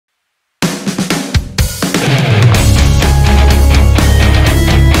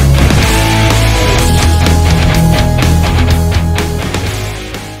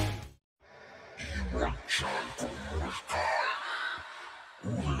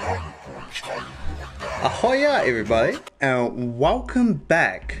Ahoya everybody, and welcome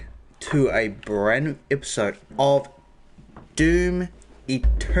back to a brand new episode of Doom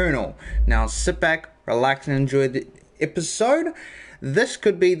Eternal. Now sit back, relax and enjoy the episode. This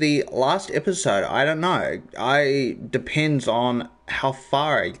could be the last episode, I don't know. Depends on how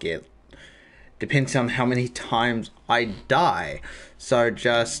far I get. Depends on how many times I die. So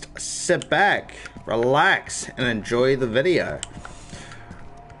just sit back, relax and enjoy the video.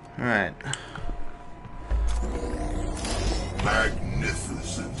 Alright.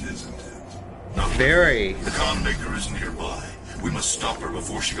 Magnificent, isn't it? Not Very. The Khan Maker is nearby. We must stop her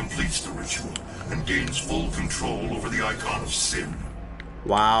before she completes the ritual and gains full control over the Icon of Sin.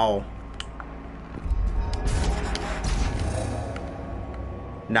 Wow.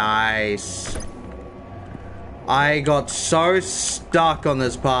 Nice. I got so stuck on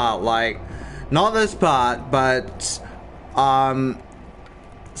this part, like, not this part, but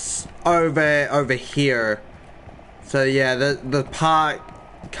over here. So yeah, the part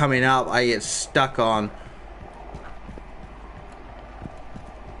coming up I get stuck on.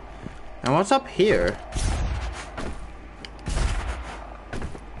 And what's up here?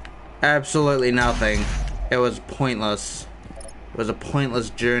 Absolutely nothing. It was pointless. It was a pointless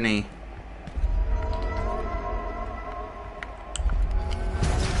journey.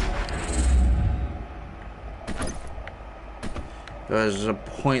 It was a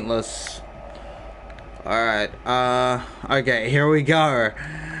pointless... Alright, okay, here we go.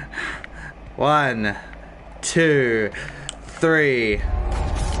 1, 2, 3.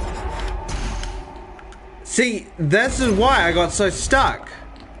 See, this is why I got so stuck.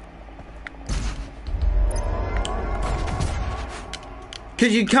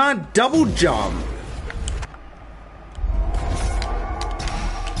 Because you can't double jump.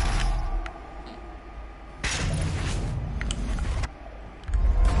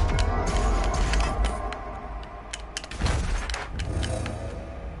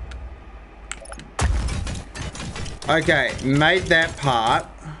 Okay, made that part.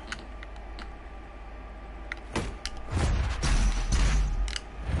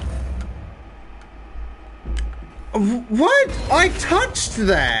 What? I touched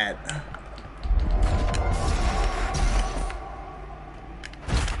that.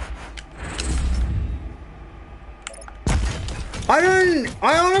 I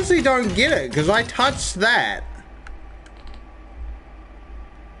honestly don't get it, because I touched that.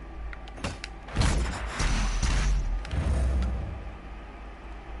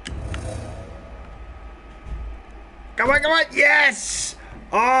 Come on, come on, yes!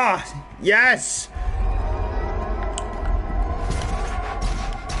 Oh, yes!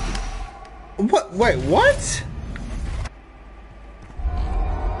 What? Wait, what?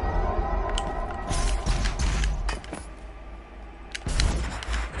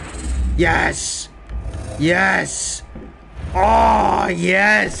 Yes! Yes! Oh,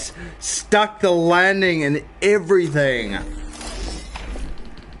 yes! Stuck the landing and everything.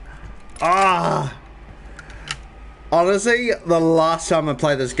 Ah! Honestly, the last time I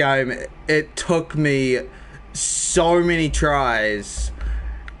played this game, it took me so many tries.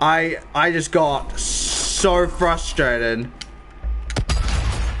 I just got so frustrated.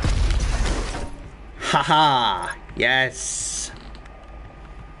 Haha, yes.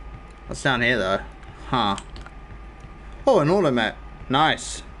 What's down here though? Huh. Oh, an automat.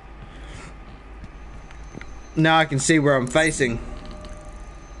 Nice. Now I can see where I'm facing.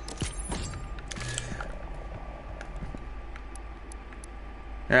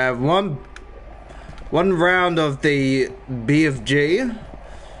 I have one round of the BFG,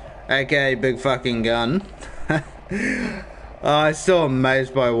 aka big fucking gun. I'm still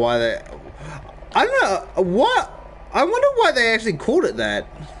amazed by why they... I don't know, what? I wonder why they actually called it that.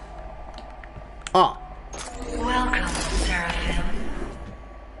 Oh. Welcome, Seraphim.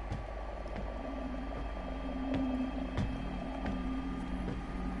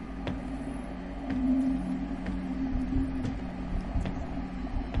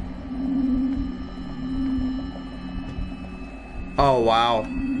 Oh, wow.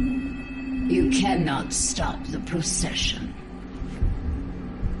 You cannot stop the procession.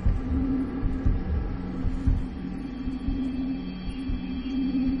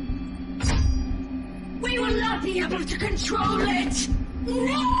 We will not be able to control it!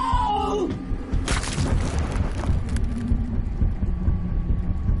 No!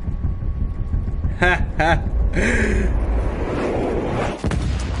 Ha ha.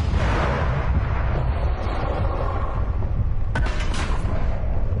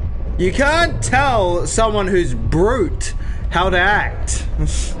 You can't tell someone who's brute how to act.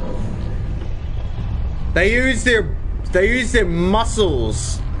 They use their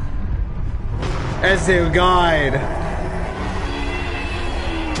muscles. as their guide.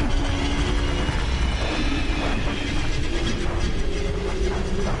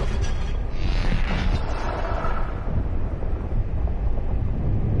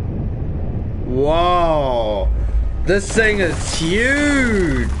 Whoa, this thing is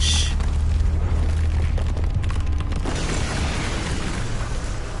huge.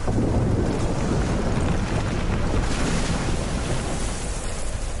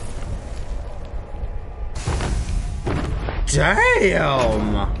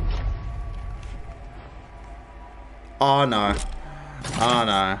 Damn. Oh no. Oh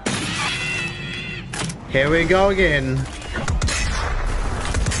no. Here we go again.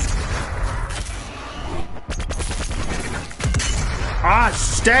 Ah,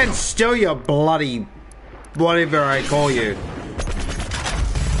 stand still, you bloody... whatever I call you.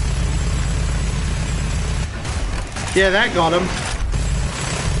 Yeah, that got him.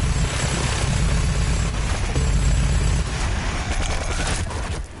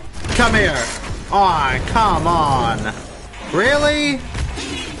 Come here. Aw, oh, come on. Really?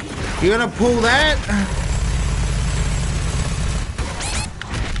 You gonna pull that?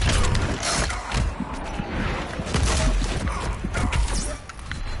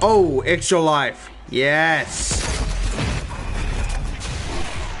 Oh, extra life. Yes.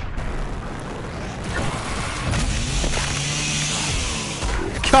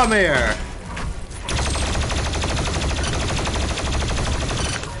 Come here.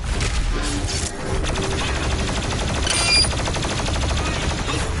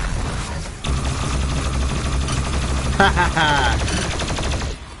 Ha ha ha.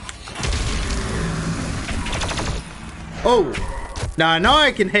 Oh. Now I know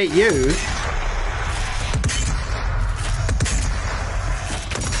I can hit you.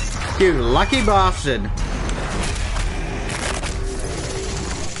 You lucky bastard.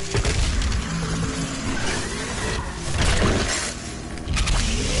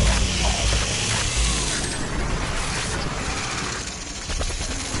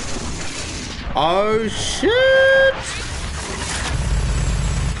 Oh shit!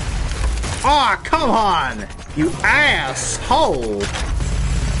 Oh, come on! You asshole!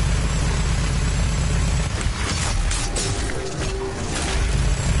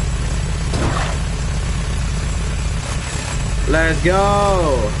 Let's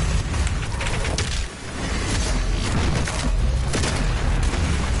go!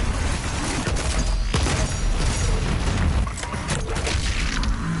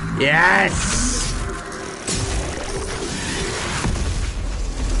 Yes!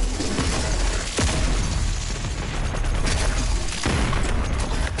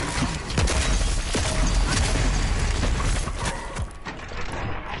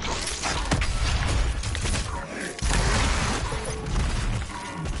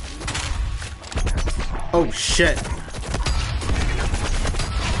 Oh shit.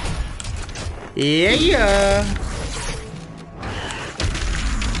 Yeah.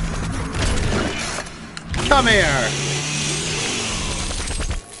 Come here.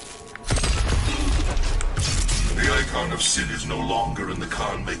 The Icon of Sin is no longer in the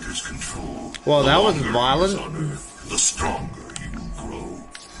Khan Maker's control. Well, that was The longer violent. he is on Earth, the stronger he will grow.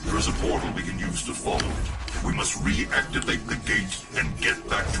 There is a portal we can use to follow it. We must reactivate the gate and get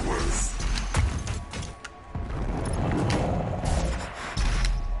back to Earth.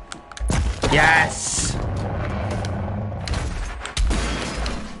 Yes.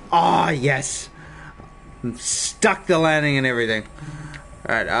 Ah, oh, yes. Stuck the landing and everything.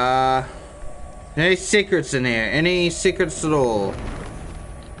 Alright, any secrets in here? Any secrets at all?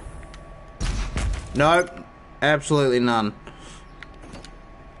 Nope. Absolutely none.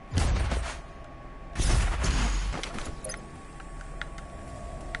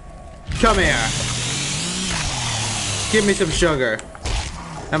 Come here. Give me some sugar.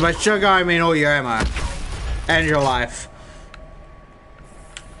 And by sugar, I mean all your ammo. And your life.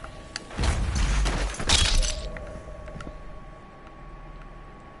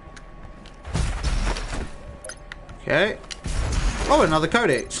 Okay. Oh, another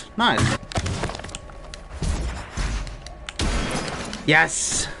codex. Nice.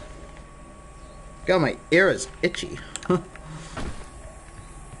 Yes. God, my ear is itchy.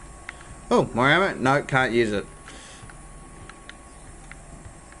 Oh, more ammo? No, can't use it.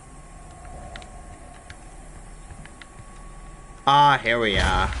 Ah, here we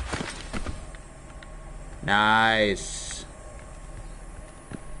are. Nice.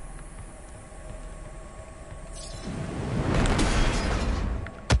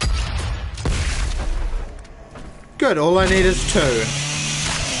 Good, all I need is 2.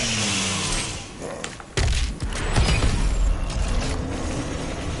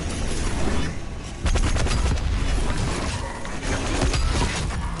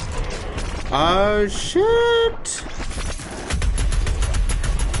 Oh shit!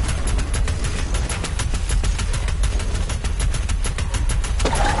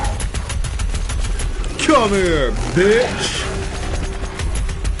 Come here, bitch!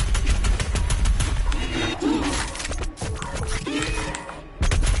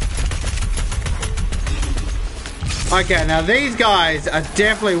 Okay, now these guys are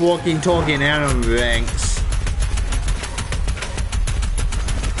definitely walking, talking animal banks.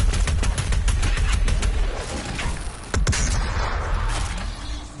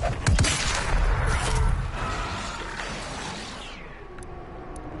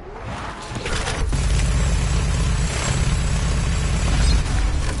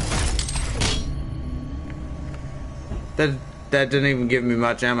 That didn't even give me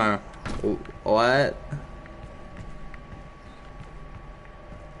much ammo. What?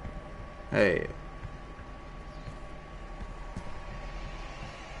 Hey.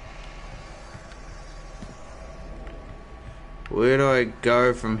 Where do I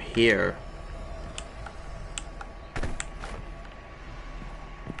go from here?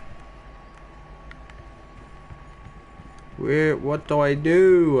 What do I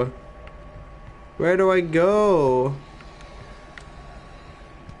do? Where do I go?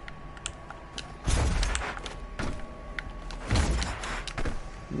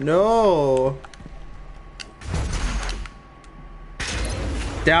 No.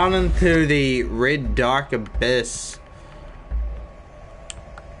 Down into the red dark abyss.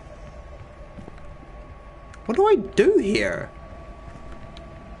 What do I do here?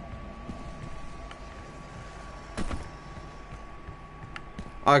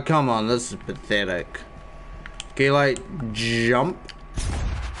 Oh, come on, this is pathetic. Can you, like, jump?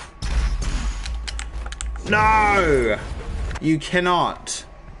 No! You cannot.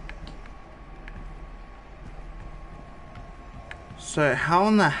 So how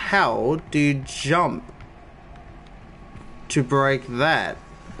in the hell do you jump to break that?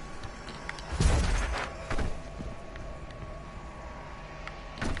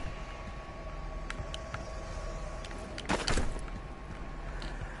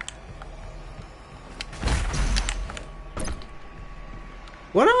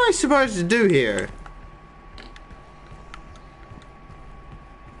 What am I supposed to do here?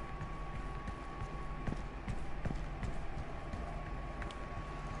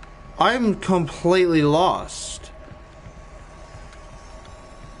 I'm completely lost.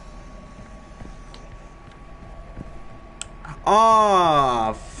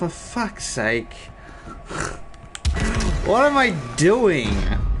 Ah, for fuck's sake. What am I doing?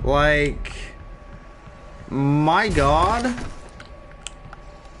 Like, my God.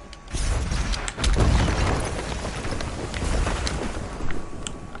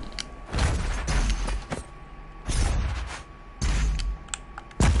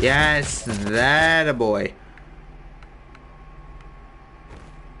 Yes, that a boy.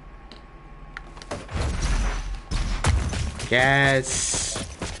 Yes.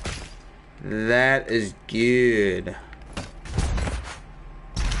 That is good.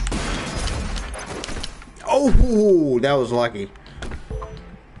 Oh, that was lucky.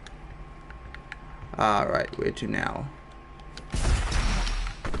 Alright, where to now?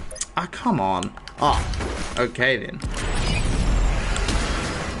 Ah, come on. Oh, okay then.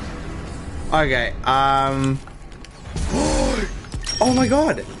 Okay, oh my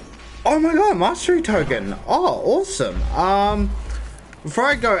god! Oh my god, mastery token! Oh, awesome! Before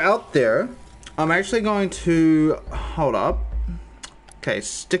I go out there, I'm actually going to... Hold up. Okay,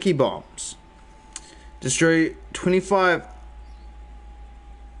 sticky bombs. Destroy 25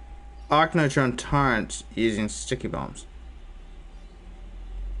 arc neutron turrets using sticky bombs.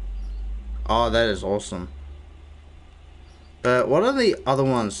 Oh, that is awesome. But what are the other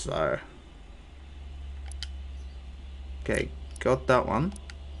ones though? Okay, got that one.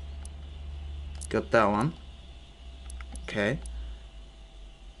 Got that one. Okay.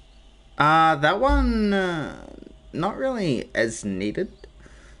 That one, not really as needed.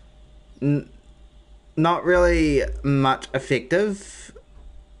 Not really much effective.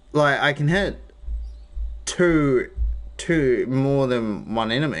 Like, I can hit two more than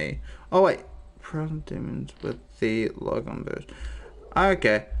one enemy. Oh wait, Prowler demons with the Logon burst.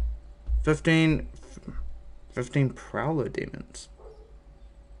 Okay, 15 Prowler demons.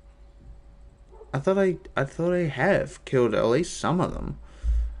 I thought I have killed at least some of them.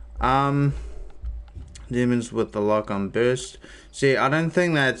 Demons with the lock-on burst. See, I don't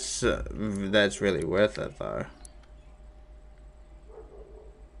think that's really worth it though.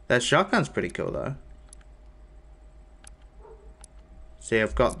 That shotgun's pretty cool though. See,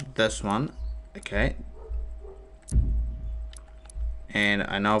 I've got this one. Okay. And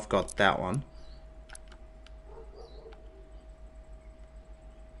I know I've got that one.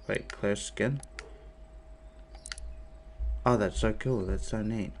 Wait, clear skin? Oh, that's so cool. That's so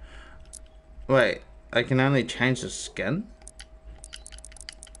neat. Wait, I can only change the skin?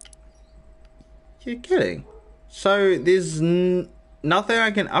 You're kidding. So there's nothing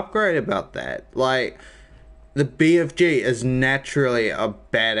I can upgrade about that. Like, the BFG is naturally a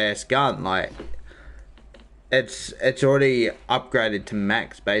badass gun. Like, it's already upgraded to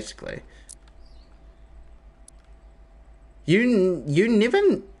max, basically. You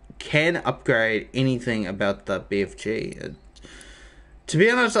never can upgrade anything about the BFG. To be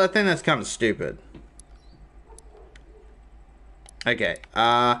honest, I think that's kind of stupid. Okay,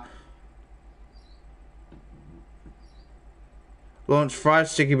 launch 5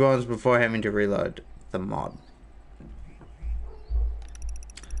 sticky bombs before having to reload the mod.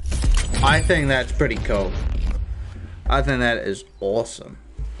 I think that's pretty cool. I think that is awesome.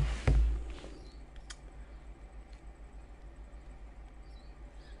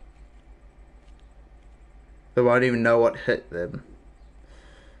 They won't even know what hit them.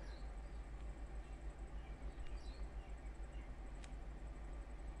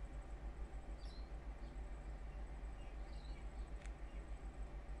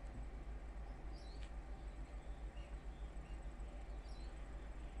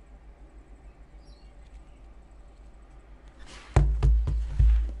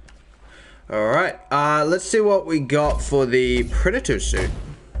 Alright, let's see what we got for the Predator suit.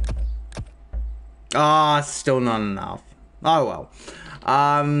 Ah, still not enough. Oh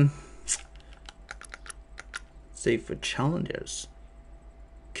well. See for challenges.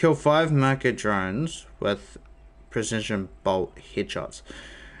 Kill 5 marker drones with precision bolt headshots.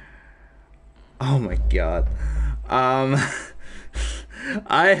 Oh my god. I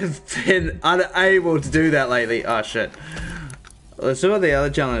have been unable to do that lately. Oh shit. Let's see what the other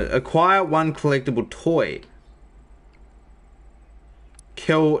challenge. Acquire 1 collectible toy.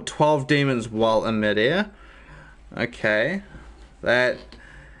 Kill 12 demons while in midair. Okay. That...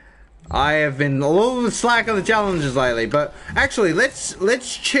 I have been a little slack on the challenges lately, but actually, let's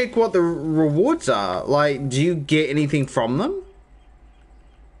check what the rewards are. Like, do you get anything from them?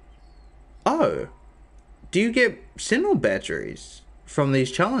 Oh. Do you get Sentinel batteries from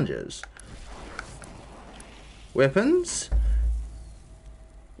these challenges? Weapons?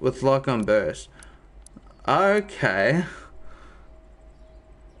 With lock on burst. Okay.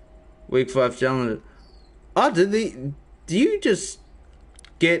 Week 5 challenge. Oh, do you just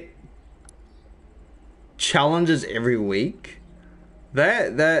get challenges every week?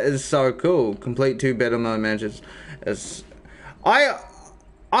 That is so cool. Complete 2 battle mode matches. I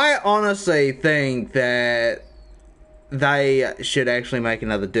honestly think that they should actually make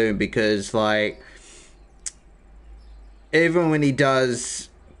another Doom, because like, even when he does,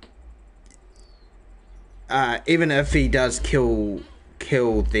 even if he does kill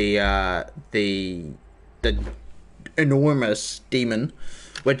the enormous demon,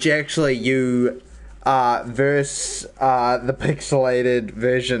 which actually you verse the pixelated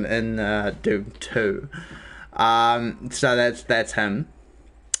version in Doom 2. So that's him.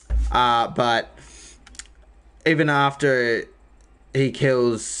 But even after he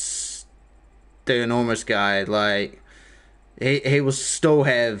kills the enormous guy, like, he will still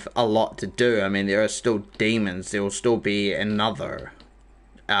have a lot to do. I mean, there are still demons. There will still be another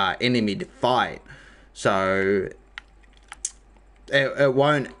enemy to fight. So it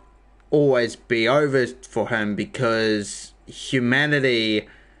won't always be over for him, because humanity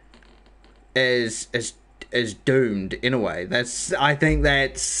is doomed in a way. I think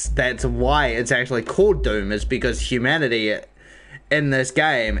that's why it's actually called Doom, is because humanity in this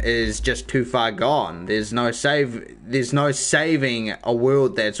game is just too far gone. There's no saving a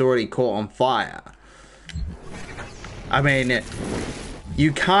world that's already caught on fire. I mean,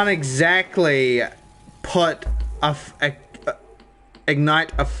 you can't exactly put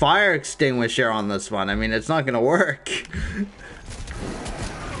ignite a fire extinguisher on this one. I mean, it's not gonna work.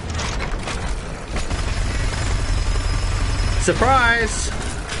 Surprise!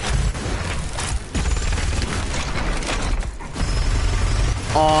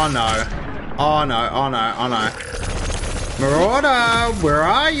 Oh no. Oh no, oh no, oh no. Marauder, where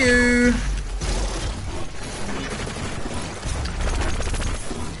are you?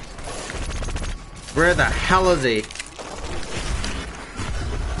 Where the hell is he?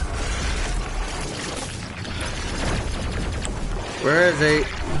 Where is he?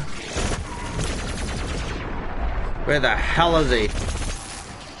 Where the hell is he?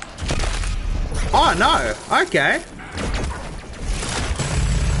 Oh no, okay.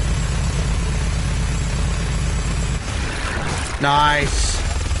 Nice.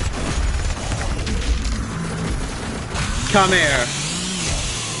 Come here.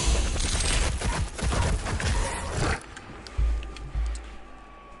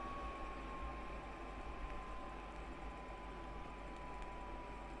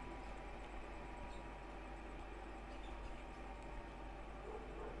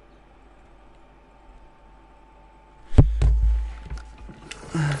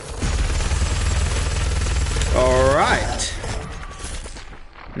 Alright.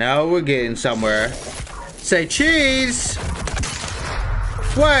 Now we're getting somewhere. Say cheese!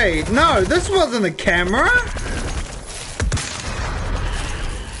 Wait, no, this wasn't a camera!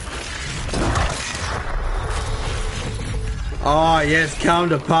 Oh, yes, come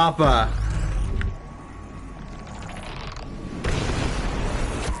to Papa.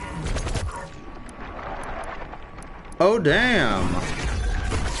 Oh, damn.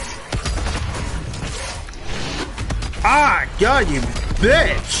 Ah, God, you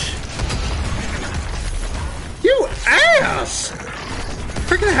bitch! You ass!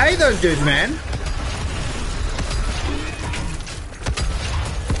 Freaking hate those dudes, man.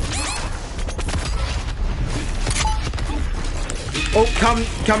 Oh, come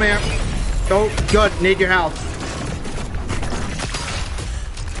here. Oh, good, need your help.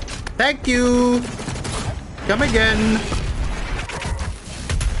 Thank you. Come again.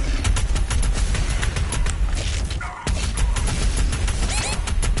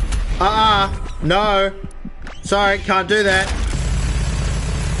 No. Sorry, can't do that.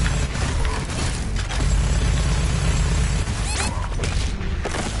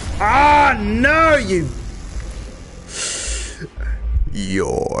 Ah, no, you...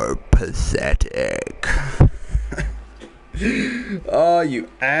 You're pathetic. Oh, you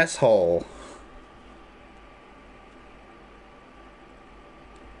asshole.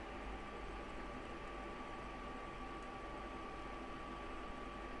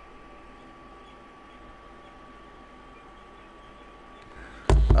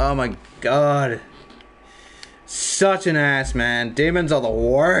 Oh my God. Such an ass, man. Demons are the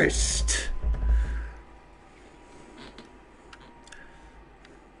worst.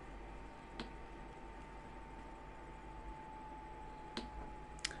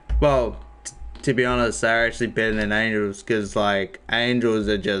 Well, to be honest, they're actually better than angels because, like, angels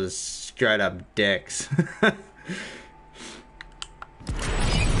are just straight up dicks.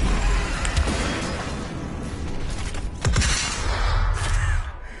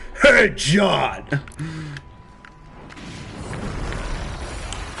 Hey, John!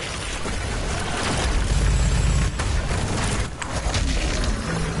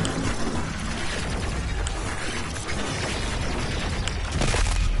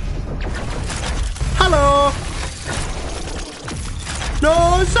 Hello!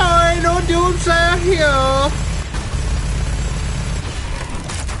 No, sorry, no doomsayer here!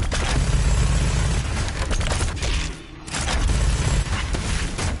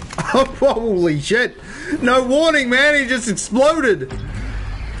 Oh, holy shit! No warning, man, he just exploded!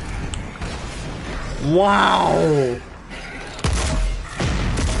 Wow!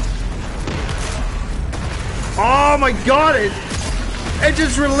 Oh my God, it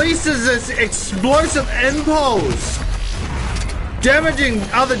just releases this explosive impulse, damaging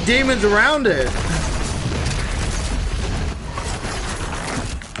other demons around it.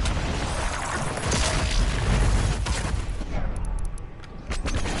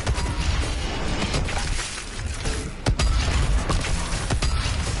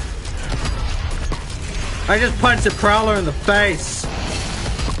 I just punched a prowler in the face.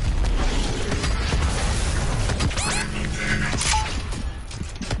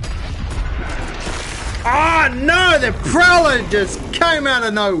 Ah, no, the prowler just came out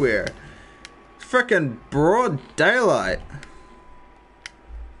of nowhere. Frickin' broad daylight.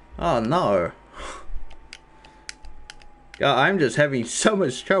 Oh no. God, I'm just having so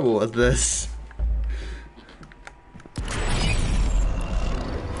much trouble with this.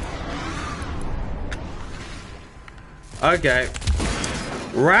 Okay.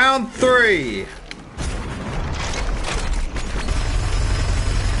 Round 3.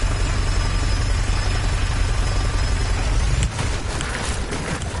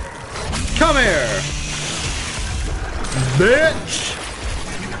 Come here, bitch.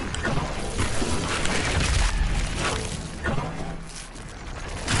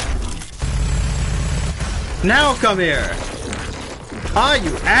 Now come here. Ah,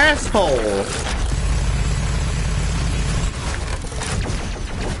 you asshole.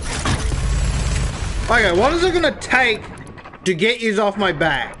 Okay, what is it gonna take to get you off my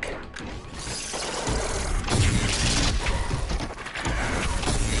back?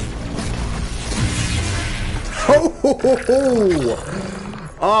 Oh,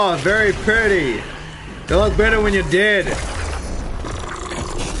 Oh, very pretty. You look better when you're dead.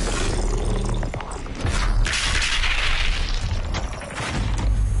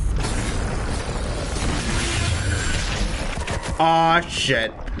 Oh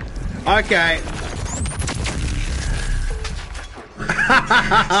shit. Okay.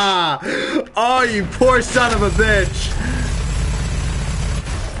 Oh, you poor son of a bitch.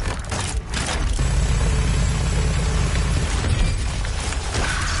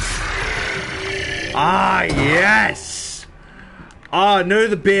 Ah, yes. Oh, I knew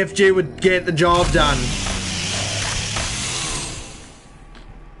the BFG would get the job done.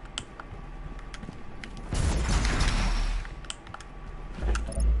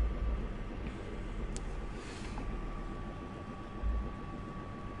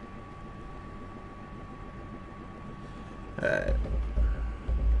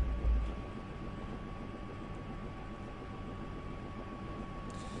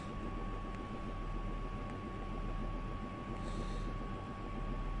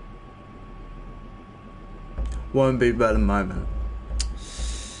 Won't be but a moment.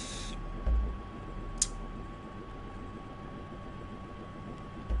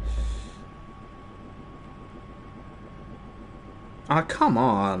 Oh, come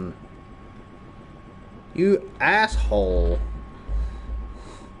on. You asshole.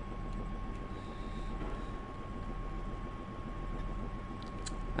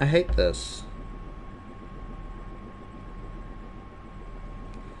 I hate this.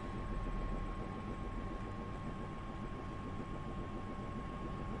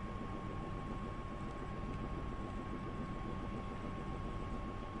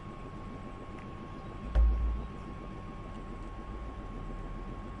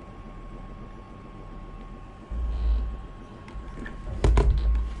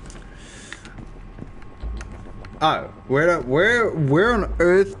 Oh, where on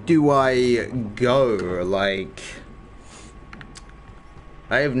earth do I go? Like,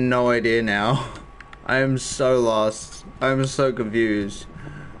 I have no idea now. I am so lost. I'm so confused.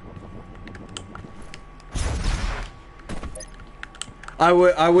 I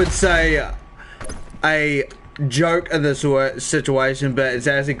would say a joke in this situation, but it's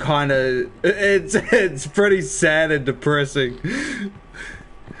actually kind of it's pretty sad and depressing.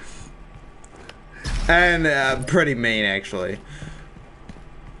 And pretty mean, actually.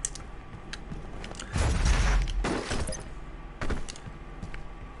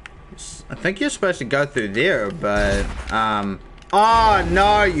 I think you're supposed to go through there, but oh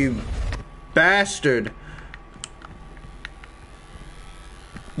no, you bastard!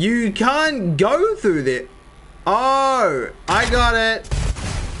 You can't go through there. Oh, I got it.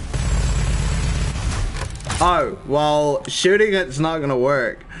 Oh, well, shooting it's not gonna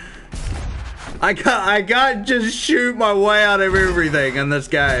work. I can't just shoot my way out of everything in this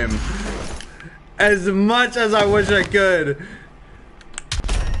game. As much as I wish I could.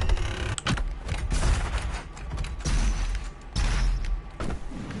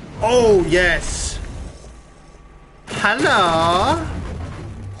 Oh, yes. Hello.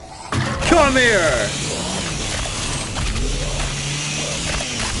 Come here.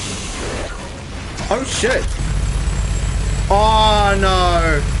 Oh, shit. Oh,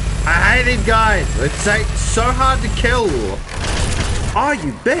 no. I hate these guys. It's like so hard to kill. Oh,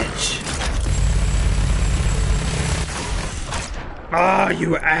 you bitch. Oh,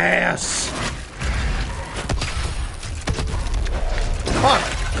 you ass. Oh,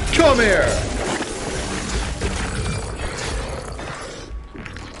 come here.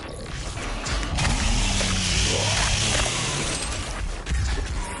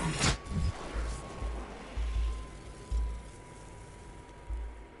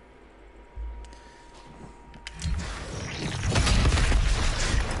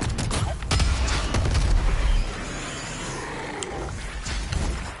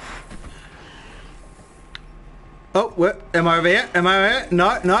 Oh, what? Am I over here? Am I over here? No,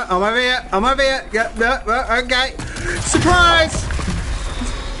 I'm over here. I'm over here. Yep, okay. Surprise!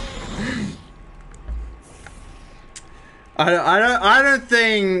 I don't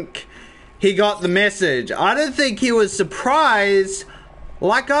think he got the message. I don't think he was surprised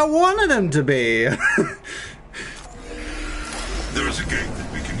like I wanted him to be. There is a gate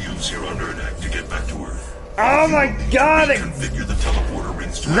that we can use here on Erdak to get back to Earth. Oh my god! Configure the teleporter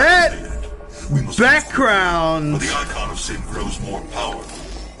rings to That activate it. We must background! the icon of sin grows more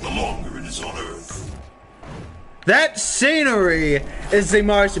powerful the longer it is on Earth. That scenery is the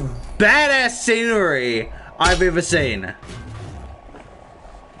most badass scenery I've ever seen.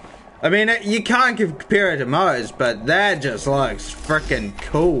 I mean, you can't compare it to most, but that just looks freaking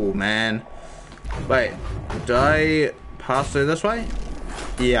cool, man. Wait, did I pass through this way?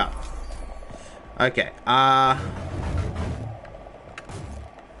 Yeah. Okay,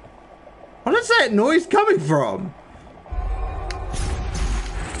 what is that noise coming from?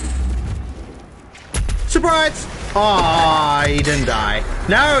 Surprise! Oh, he didn't die.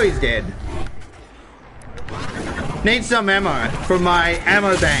 No, he's dead. Need some ammo from my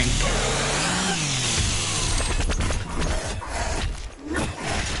ammo bank.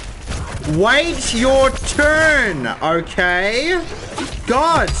 Wait your turn, okay?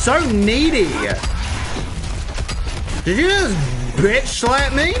 God, so needy. Did you just bitch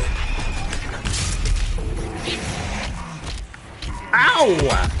slap me?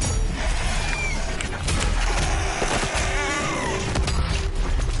 Ow!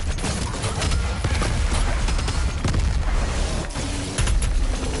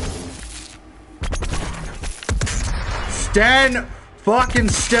 Stand fucking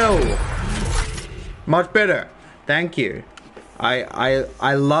still. Much better. Thank you.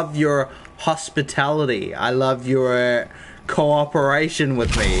 I love your hospitality. I love your cooperation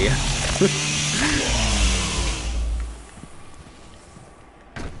with me.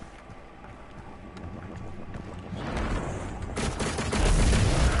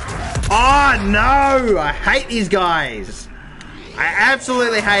 Oh no! I hate these guys. I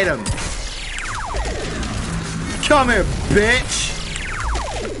absolutely hate them. Come here, bitch.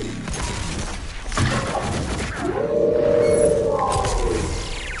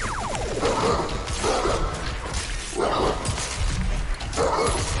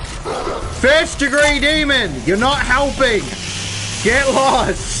 First degree demon, you're not helping. Get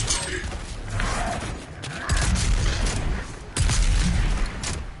lost.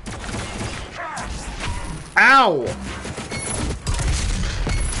 Ow.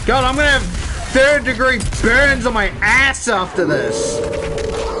 God, I'm gonna have third degree burns on my ass after this.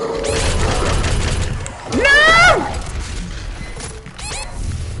 No!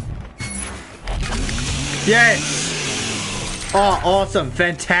 Yes. Oh, awesome.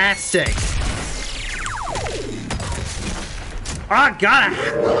 Fantastic. Oh, God.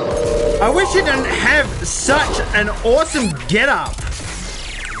 I wish you didn't have such an awesome get-up.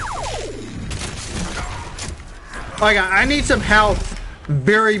 Okay, I need some health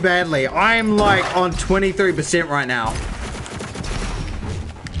very badly. I'm like on 23% right now.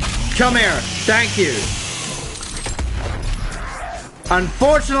 Come here. Thank you.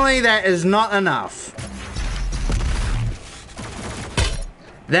 Unfortunately, that is not enough.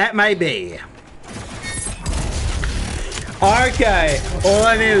 That may be. Okay, all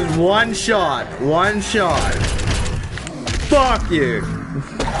I need is one shot. One shot. Fuck you.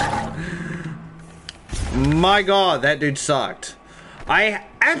 My God, that dude sucked. I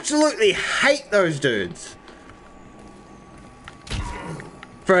absolutely hate those dudes.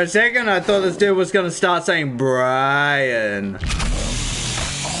 For a second, I thought this dude was gonna start saying Brian.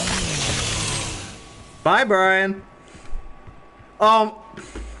 Bye, Brian.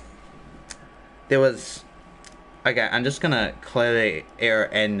 There was... Okay, I'm just gonna clear the air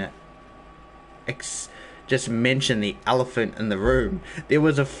and just mention the elephant in the room. There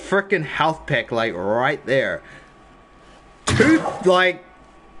was a freaking health pack, like, right there. Like,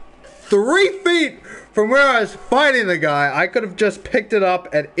 3 feet from where I was fighting the guy. I could have just picked it up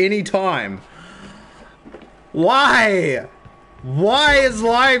at any time. Why? Why is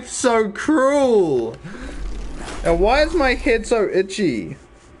life so cruel? And why is my head so itchy?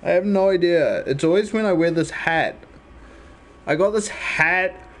 I have no idea. It's always when I wear this hat. I got this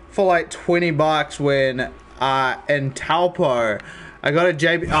hat for like 20 bucks when in Taupo I got a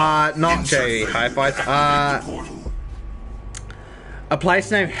JB not JB Hi-Fi a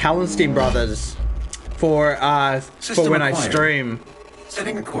place named Hallenstein Brothers for when I stream.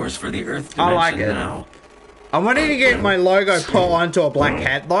 Setting a course for the Earth I like dimension it. now. I'm wanting to get my logo put onto a black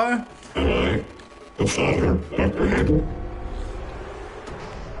hat though. Am I the father, Dr.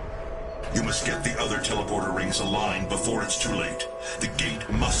 You must get the other teleporter rings aligned before it's too late. The gate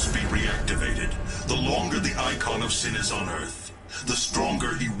must be reactivated. The longer the icon of sin is on Earth, the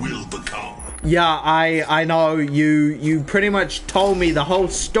stronger he will become. Yeah, I know. You pretty much told me the whole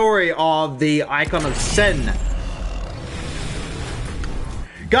story of the icon of sin.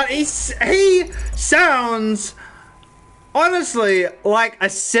 God, he sounds honestly like a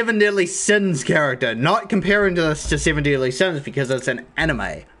Seven Deadly Sins character. Not comparing this to Seven Deadly Sins because it's an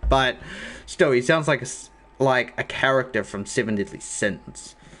anime, but still, he sounds like a character from Seven Deadly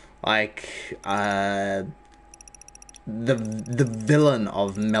Sins, like the villain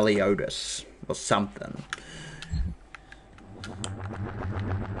of Meliodas or something.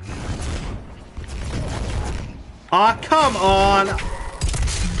 Ah, come on!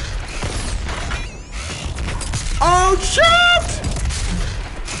 Oh shit!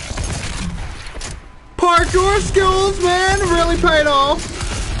 Parkour skills, man, really paid off.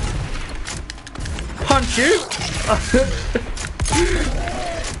 Punch you.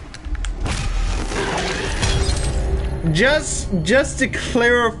 Just to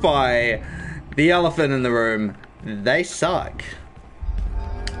clarify, the elephant in the room, they suck.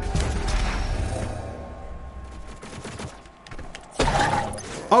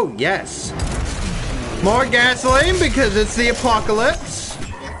 Oh yes. More gasoline because it's the apocalypse.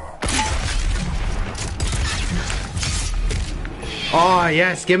 Oh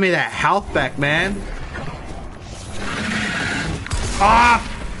yes, give me that health back, man. Ah,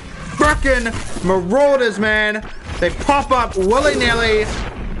 frickin' marauders, man. They pop up willy-nilly,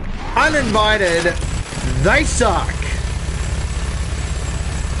 uninvited. They suck.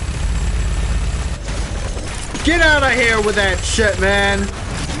 Get out of here with that shit, man.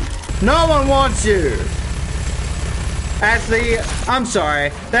 No one wants you. Actually, I'm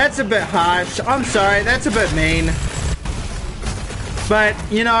sorry. That's a bit harsh. I'm sorry. That's a bit mean. But,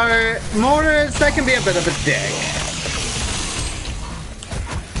 you know, mortars, they can be a bit of a dick.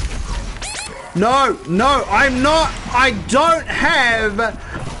 No, I'm not. I don't have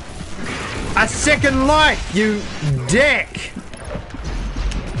a second life, you dick.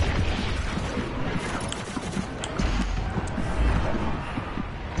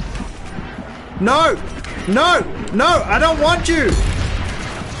 No, I don't want you.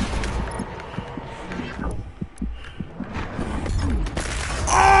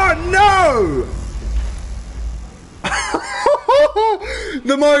 Oh, no.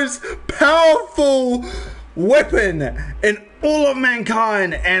 The most powerful weapon in all of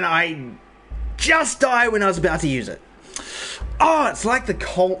mankind, and I just died when I was about to use it. Oh, it's like the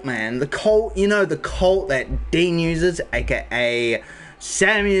Colt, man. The Colt, you know, the Colt that Dean uses, aka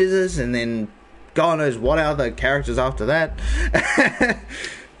Sam uses, and then God knows what other characters after that.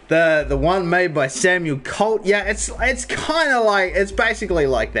 The one made by Samuel Colt. Yeah, it's kind of like, it's basically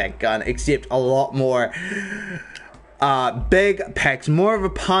like that gun, except a lot more big, packs more of a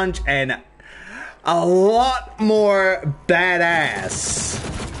punch, and a lot more badass.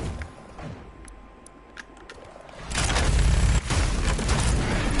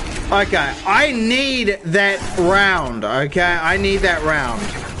 Okay, I need that round, okay? I need that round.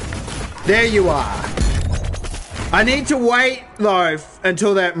 There you are. I need to wait, though,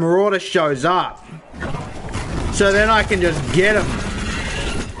 until that marauder shows up. So then I can just get him.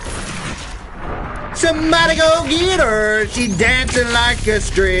 Somebody go get her. She dancing like a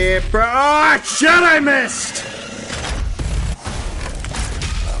stripper. Oh, shit, I missed.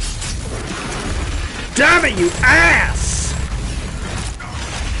 Damn it, you ass.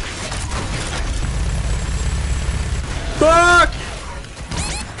 Fuck.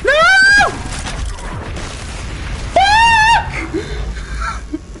 No. Fuck.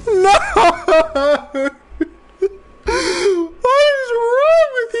 No. What is wrong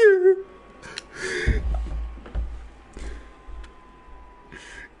with you?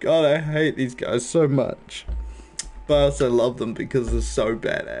 God, I hate these guys so much. But I also love them because they're so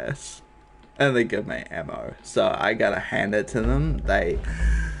badass. And they give me ammo. So I gotta hand it to them. They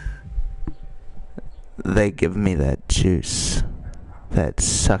give me that juice. That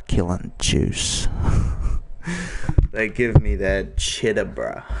succulent juice. They give me that cheddar,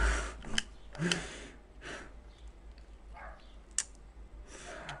 bruh.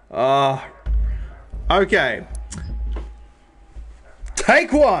 Okay.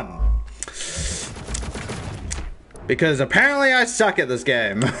 Take one. Because apparently I suck at this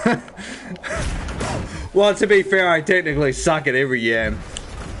game. Well, to be fair, I technically suck at every game.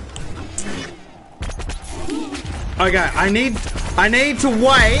 Okay, I need to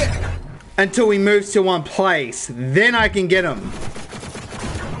wait until he moves to one place. Then I can get him.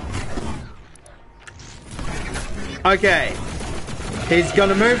 Okay. He's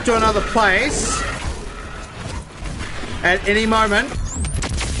gonna move to another place at any moment.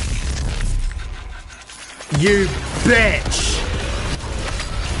 You bitch!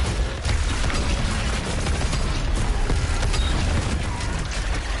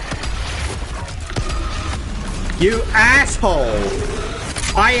 You asshole!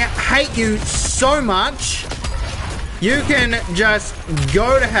 I hate you so much. You can just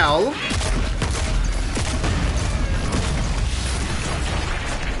go to hell.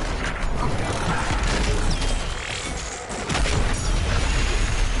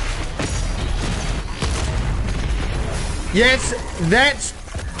 Yes, that's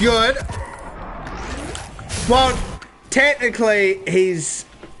good. Well, technically, he's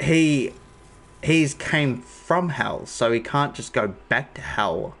came from hell, so he can't just go back to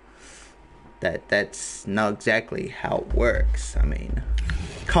hell. That's not exactly how it works. I mean,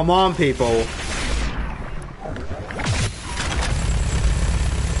 come on, people.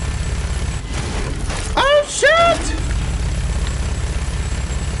 Oh shit!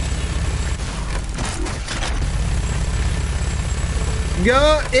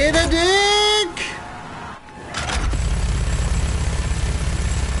 Go in a dick!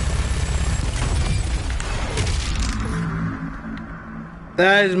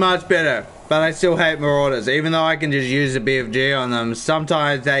 That is much better, but I still hate Marauders. Even though I can just use the BFG on them,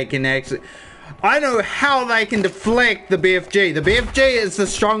 sometimes they can actually... I know how they can deflect the BFG. The BFG is the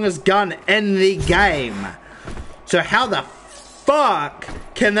strongest gun in the game. So how the fuck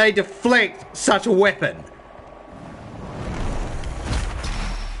can they deflect such a weapon?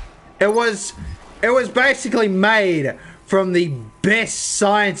 It was basically made from the best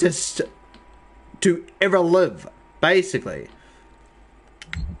scientists to ever live, basically.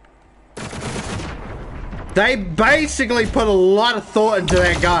 They basically put a lot of thought into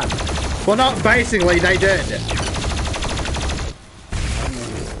that gun. Well, not basically, they did.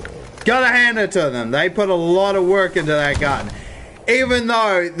 Gotta hand it to them. They put a lot of work into that gun. Even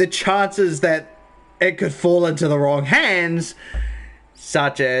though the chances that it could fall into the wrong hands,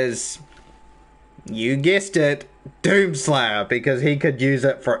 such as, you guessed it, Doomslayer, because he could use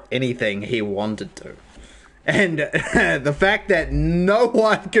it for anything he wanted to. And the fact that no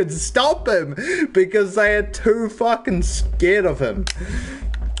one could stop him because they are too fucking scared of him.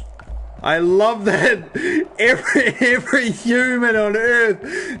 I love that every human on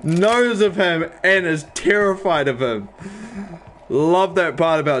Earth knows of him and is terrified of him. Love that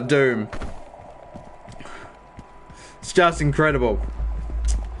part about Doom. It's just incredible.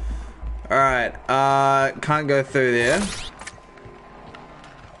 Alright, can't go through there.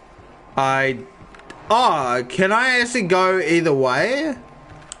 Oh, can I actually go either way?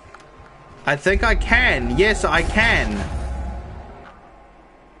 I think I can. Yes, I can.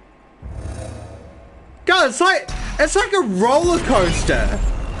 God, it's like a roller coaster.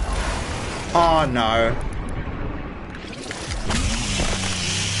 Oh no.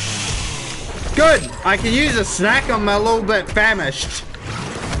 Good. I can use a snack. I'm a little bit famished.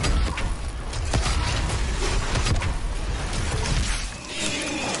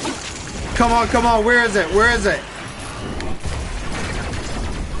 Come on, come on. Where is it? Where is it?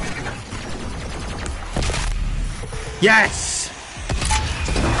 Yes!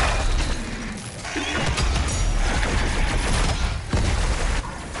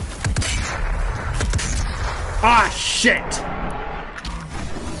 Ah, shit!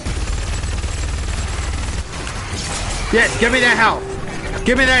 Yes, give me that health.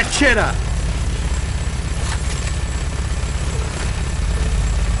 Give me that cheddar.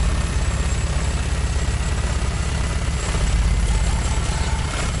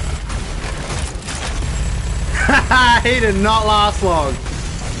 He did not last long.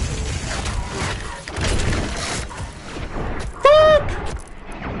 Fuck!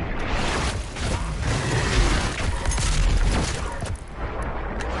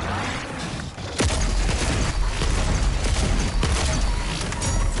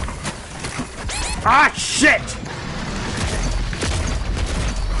 Ah, shit!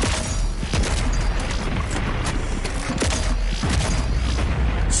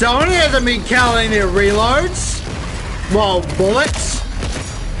 So only hasn't been counting their reloads. Well, bullets.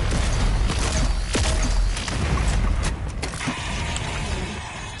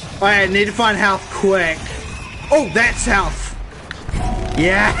 I need to find health quick. Oh, that's health.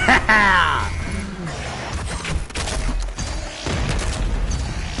 Yeah.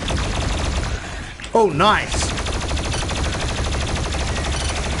 Oh, nice.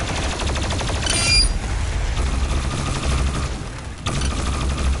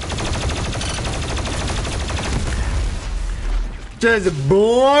 Just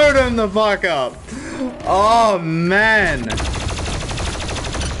blowed him the fuck up. Oh, man.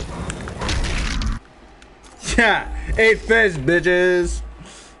 Yeah, eat fish, bitches.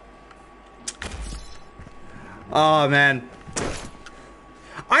 Oh, man.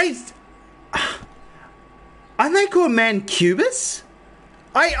 Aren't they called Mancubus?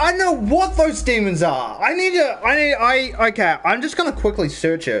 I know what those demons are. Okay, I'm just gonna quickly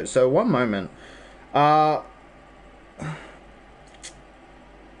search it. So, one moment.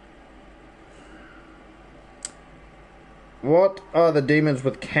 What are the demons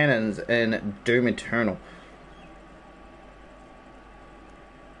with cannons in Doom Eternal?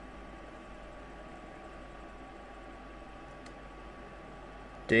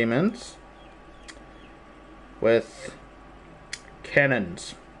 Demons with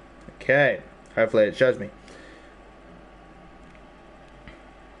cannons. Okay, hopefully it shows me.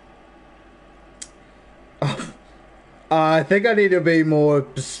 I think I need to be more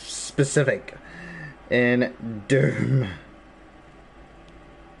specific in Doom.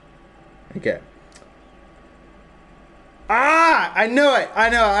 Okay. Ah! I knew it! I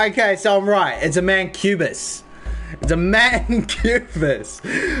know it. Okay, so I'm right. It's a Mancubus. It's a Mancubus.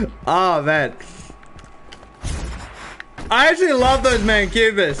 Oh, man. I actually love those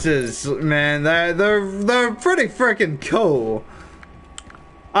Mancubuses, man. They're pretty freaking cool.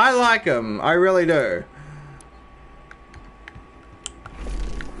 I like them. I really do.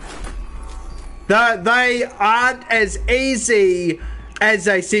 They aren't as easy as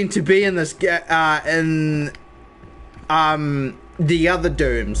they seem to be in this in the other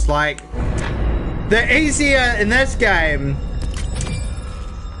Dooms. Like, they're easier in this game,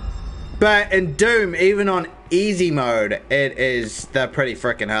 but in Doom, even on easy mode, they're pretty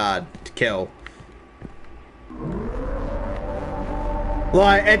freaking hard to kill.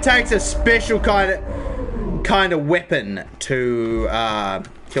 Like, it takes a special kind of weapon to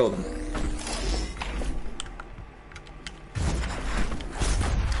kill them.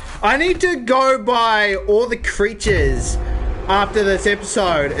 I need to go by all the creatures after this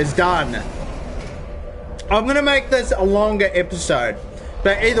episode is done. I'm gonna make this a longer episode,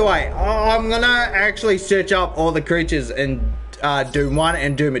 but either way, I'm gonna actually search up all the creatures in Doom 1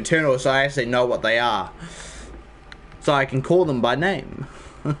 and Doom Eternal so I actually know what they are. So I can call them by name.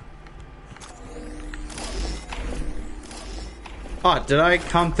 Oh, did I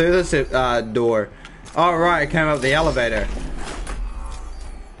come through this door? Oh, right, I came up the elevator.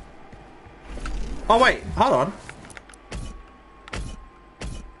 Oh, wait, hold on.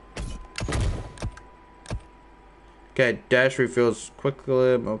 Okay, dash refills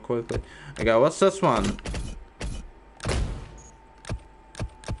quickly, more quickly. Okay, what's this one?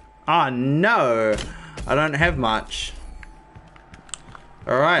 Oh, no. I don't have much.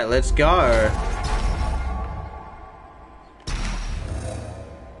 Alright, let's go.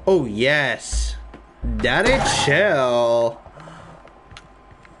 Oh, yes. Daddy chill.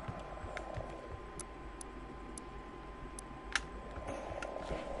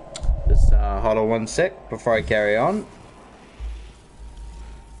 Just hold on one sec before I carry on.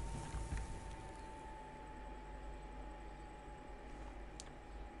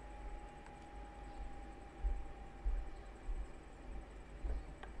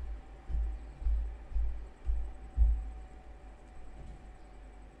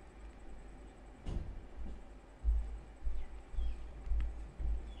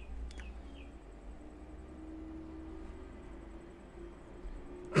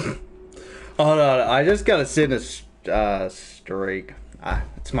 Hold on, I just gotta send a streak.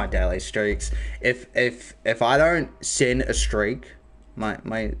 It's my daily streaks. If I don't send a streak,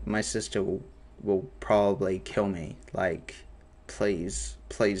 my sister will probably kill me. Like, please,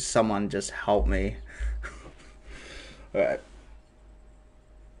 someone just help me. All right.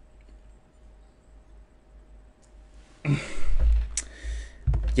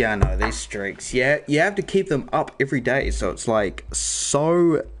 Yeah, I know, these streaks. Yeah, you have to keep them up every day, so it's like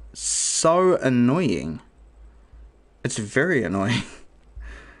so annoying. It's very annoying.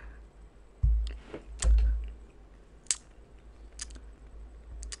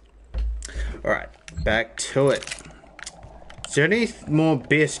 Alright, back to it. Is there any more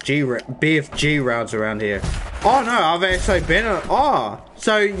BFG rounds around here? Oh no, I've actually been oh,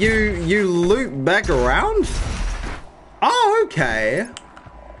 so you loop back around? Oh, okay.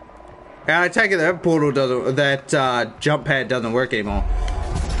 And I take it that portal doesn't, that jump pad doesn't work anymore.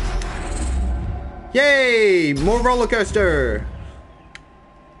 Yay! More roller coaster!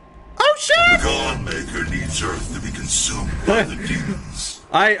 Oh shit! The God Maker needs Earth to be consumed by the demons.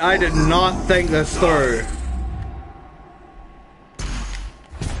 I did not think this through.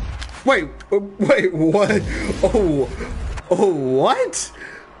 Wait, what? Oh, what?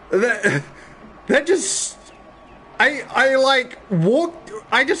 That just... I like walked...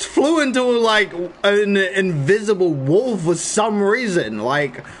 I just flew into like an invisible wall for some reason.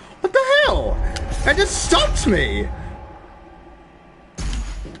 Like, what the hell? That just stopped me.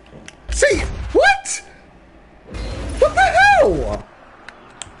 See, what? What the hell?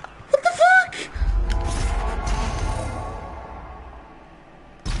 What the fuck?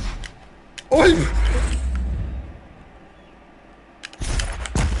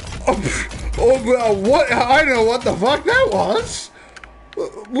 Oh, what? I don't know what the fuck that was.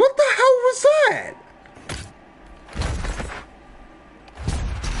 What the hell was that?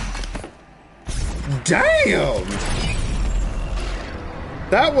 Damn!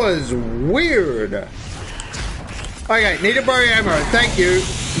 That was weird. Okay, need to borrow ammo. Thank you.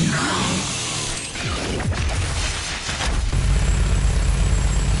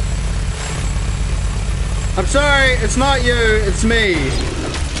 I'm sorry, it's not you, it's me.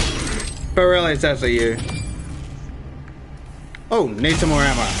 But really, it's actually you. Oh, need some more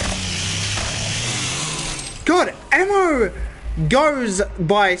ammo. God, ammo goes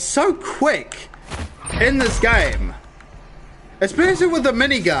by so quick in this game. Especially with the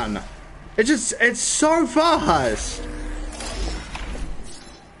minigun. It's so fast.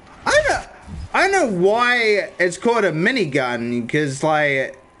 I don't know why it's called a minigun, because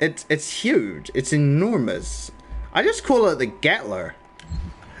like it's huge. It's enormous. I just call it the Gatler.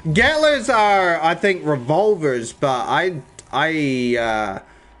 Gatlers are, I think, revolvers, but I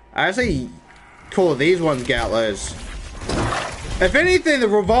actually call these ones Gatlers. If anything, the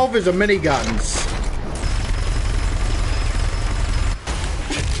revolvers are miniguns.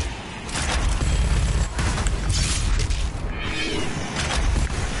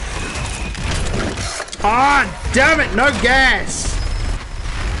 Ah, damn it, no gas.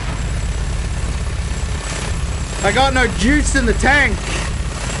 I got no juice in the tank.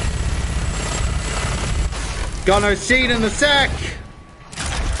 Got no seed in the sack.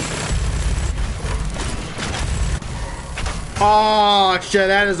 Oh, shit,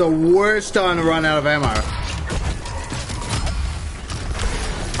 that is the worst time to run out of ammo.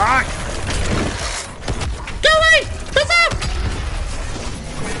 Ah! Go away! What's up?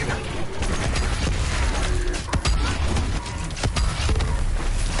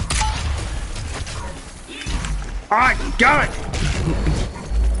 Ah, got it!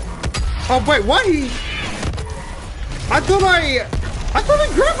 Oh, wait, what? I thought I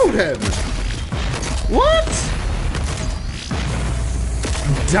grappled him. What?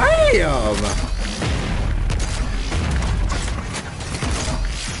 Damn.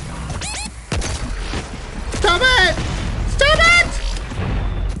 Stop it! Stop it!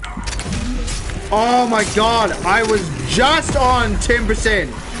 Oh my god, I was just on 10%.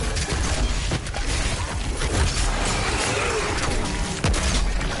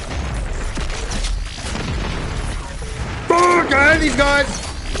 I hate these guys.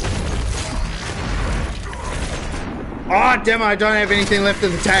 Oh, damn it, I don't have anything left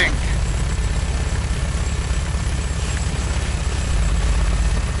in the tank.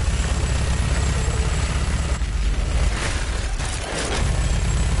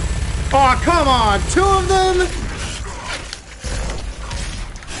 Oh, come on, 2 of them?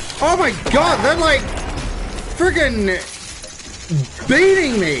 Oh my god, they're like friggin'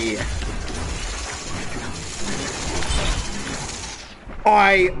 beating me.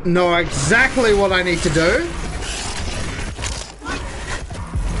 I know exactly what I need to do.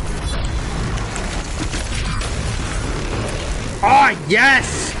 Ah,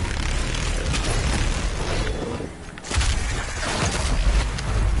 yes!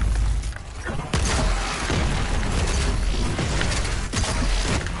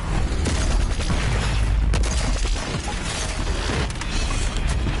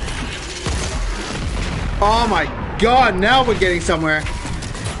 Oh my god, now we're getting somewhere.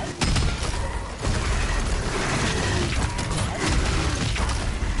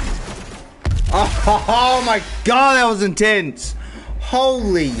 Oh my god, that was intense.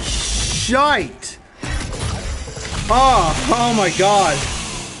 Holy shite. Oh my god.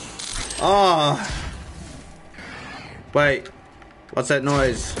 Oh. Wait. What's that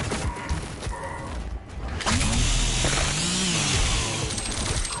noise?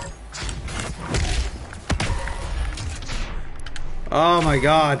 Oh my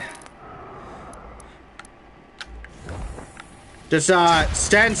god. Just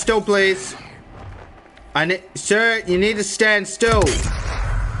stand still, please. Sir, you need to stand still.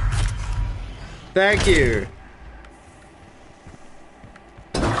 Thank you.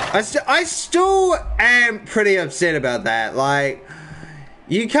 I still am pretty upset about that. Like,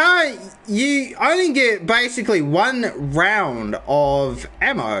 you only get basically 1 round of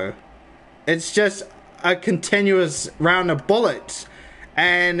ammo. It's just a continuous round of bullets,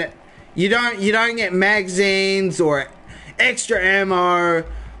 and you don't get magazines or extra ammo.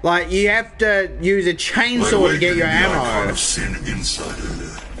 Like, you have to use a chainsaw to get your ammo. Icon of Sin inside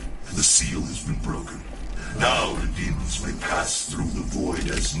her. The seal has been broken. Now the demons may pass through the void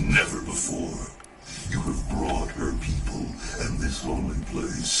as never before. You have brought her people and this lonely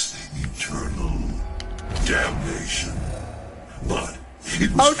place eternal damnation. But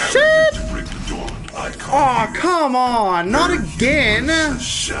it was arrogant to bring the dormant icon. Oh, come on, not again. A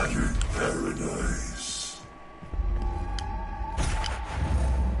shattered paradise.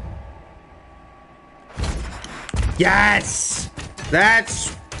 Yes! That's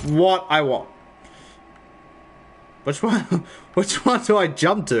what I want. Which one do I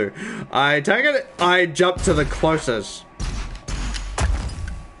jump to? I take it I jump to the closest.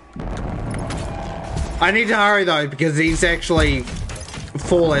 I need to hurry though because he's actually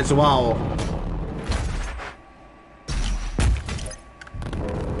full as well.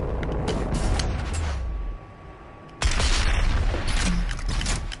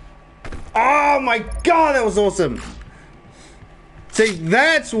 Oh my god, that was awesome. See,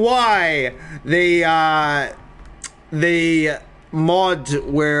 that's why the mod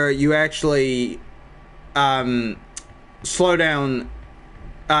where you actually slow down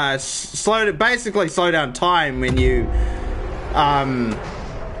basically slow down time when you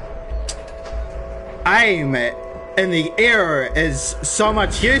aim in the air is so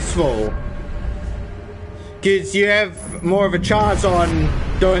much useful because you have more of a chance on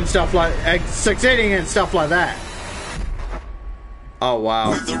doing stuff like succeeding and stuff like that. Oh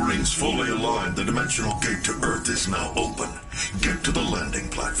wow. With the rings fully aligned, the dimensional gate to Earth is now open. Get to the landing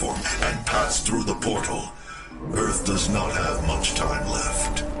platform and pass through the portal. Earth does not have much time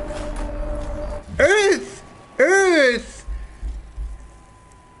left. Earth!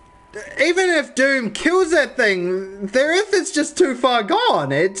 Even if Doom kills that thing, the Earth is just too far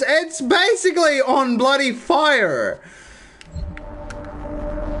gone. It's basically on bloody fire.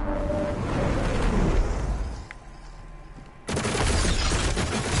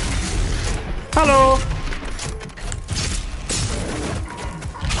 Hello.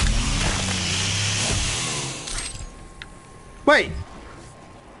 Wait.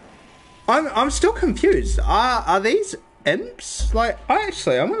 I'm still confused. Are these imps? Like,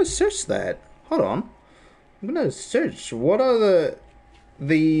 I'm gonna search that. Hold on. I'm gonna search. What are the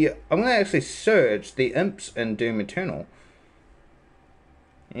I'm gonna actually search the imps in Doom Eternal.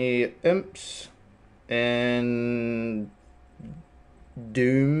 The imps in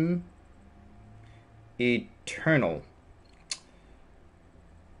Doom Eternal.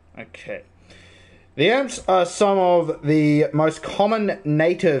 Okay. The imps are some of the most common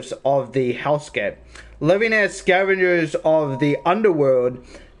natives of the Hellscape. Living as scavengers of the underworld,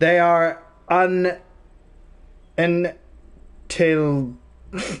 they are until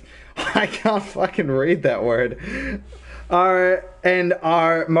I can't fucking read that word. Are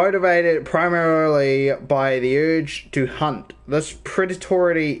motivated primarily by the urge to hunt. This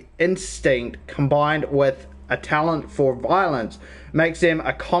predatory instinct, combined with a talent for violence, makes them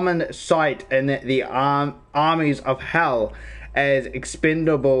a common sight in the armies of hell as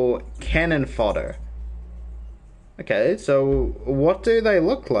expendable cannon fodder. Okay, so what do they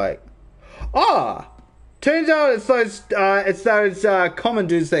look like? Ah! Turns out it's those common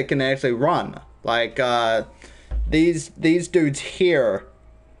dudes that can actually run. Like, these dudes here.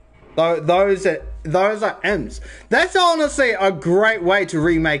 Those are imps. That's honestly a great way to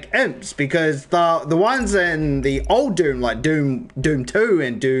remake imps, because the ones in the old Doom, like Doom 2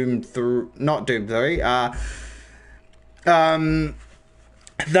 and Doom 3, not Doom 3,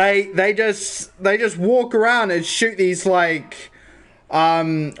 they just walk around and shoot these like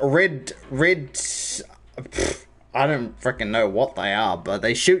red I don't freaking know what they are, but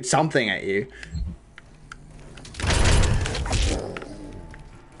they shoot something at you.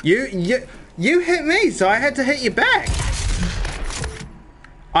 You hit me, so I had to hit you back.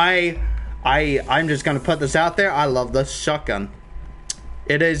 I'm just gonna put this out there. I love this shotgun.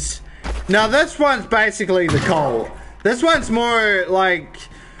 It is. Now this one's basically the Colt. This one's more like,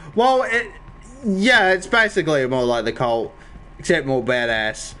 well, yeah, it's basically more like the Colt, except more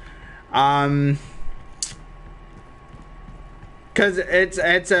badass. Cause it's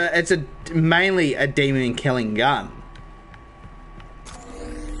mainly a demon killing gun.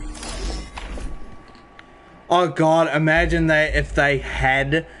 Oh god, imagine that if they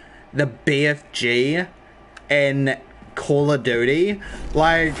had the BFG in Call of Duty.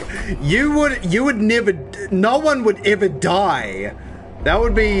 Like, you would never, no one would ever die. That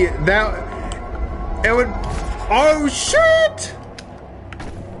would be, it would, oh shit!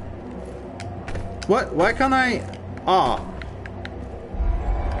 What, why can't I, oh.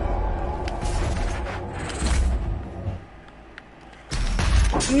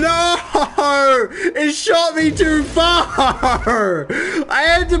 No! It shot me too far! I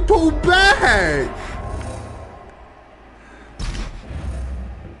had to pull back!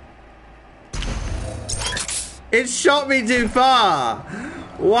 It shot me too far!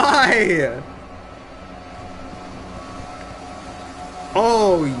 Why?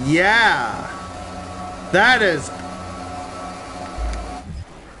 Oh, yeah! That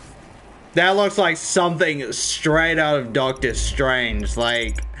looks like something straight out of Doctor Strange.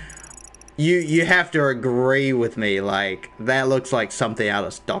 Like, you have to agree with me. Like, that looks like something out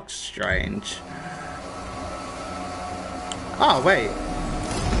of Doctor Strange. Oh, wait.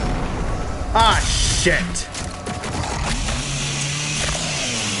 Ah, shit.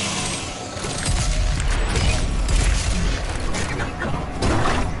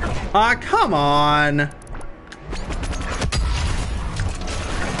 Ah, come on.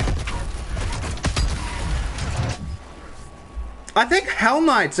 I think Hell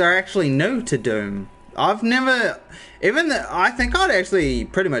Knights are actually new to Doom. I've never, I think I'd actually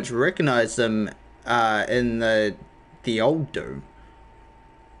pretty much recognize them in the old Doom.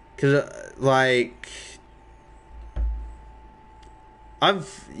 Cause like,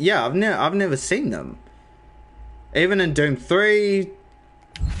 I've never seen them. Even in Doom 3.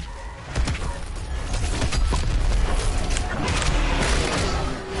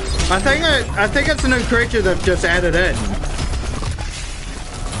 I think it's a new creature they've just added in.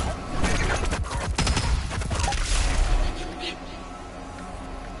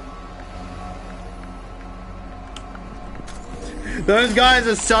 Those guys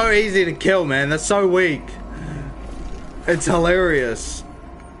are so easy to kill, man. They're so weak. It's hilarious.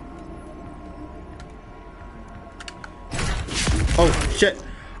 Oh shit.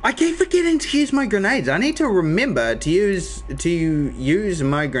 I keep forgetting to use my grenades. I need to remember to use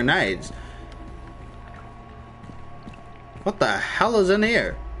my grenades. What the hell is in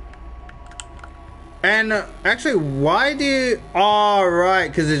here? And actually, why do you... Oh, right,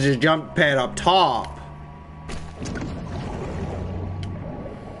 because there's a jump pad up top.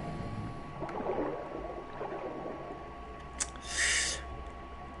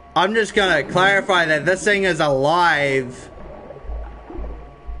 I'm just gonna clarify that this thing is alive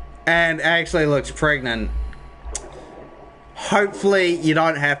and actually looks pregnant. Hopefully you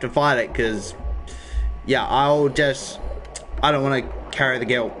don't have to fight it, because yeah, I don't want to carry the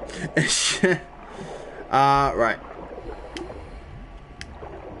guilt. Right.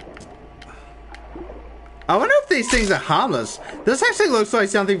 I wonder if these things are harmless. This actually looks like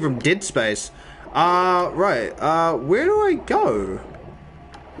something from Dead Space. Right. Where do I go?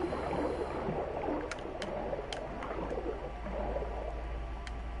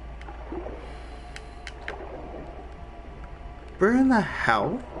 Where in the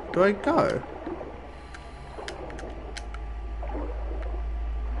hell do I go?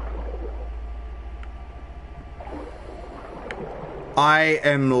 I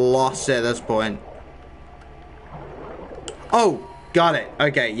am lost at this point. Oh, got it.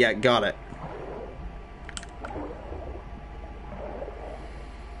 Okay, yeah, got it.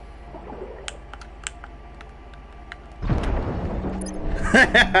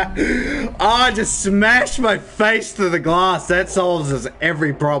 Oh, just smash my face through the glass. That solves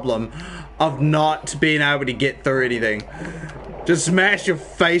every problem of not being able to get through anything. Just smash your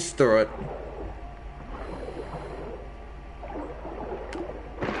face through it.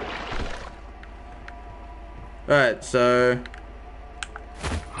 Alright, so...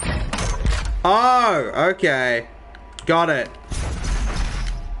 Oh, okay. Got it.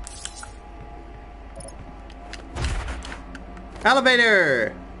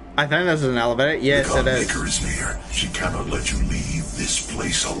 Elevator! I think this is an elevator. Yes, it is. The Godmaker is near. She cannot let you leave this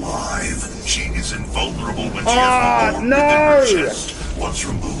place alive. She is invulnerable when she has removed within her chest. Once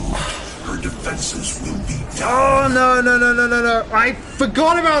removed, her defenses will be down. Oh, no. I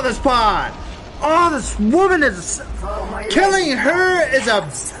forgot about this part. Oh, this woman is... Killing her is a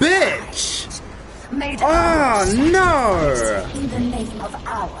bitch. Oh, no. In the name of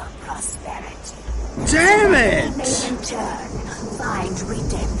our prosperity. Damn May it. in turn find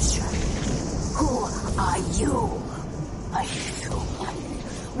redemption. Who are you? A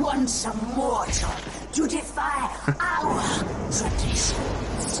human, once a mortal, to defy our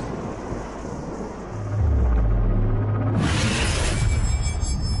traditions.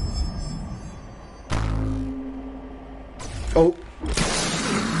 Oh.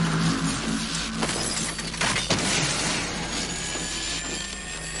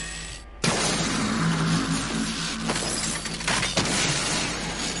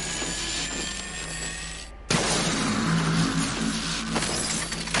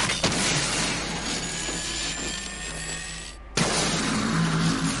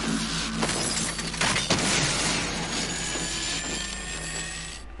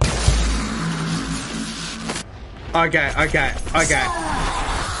 Okay.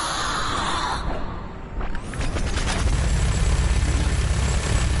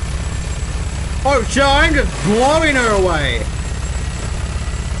 Oh shit, I'm just blowing her away.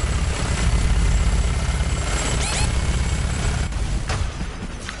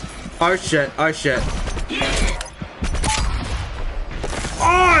 Oh shit.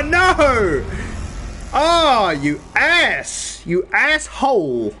 Oh no! Oh, you ass! You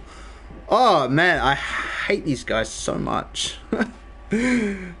asshole! Oh man, I hate these guys so much.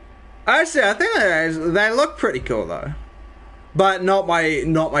 Actually, I think they look pretty cool though, but not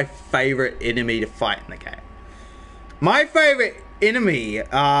my favorite enemy to fight in the game. My favorite enemy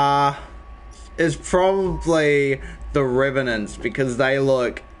is probably the Revenants, because they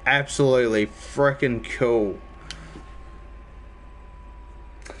look absolutely freaking cool.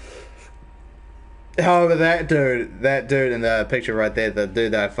 However, that dude in the picture right there, the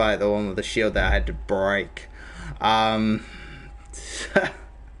dude that I fight, the one with the shield that I had to break. Oh,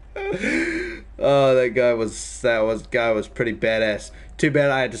 that guy was pretty badass. Too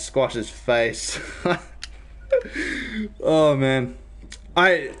bad I had to squash his face. Oh man,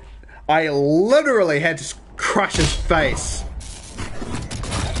 I literally had to crush his face.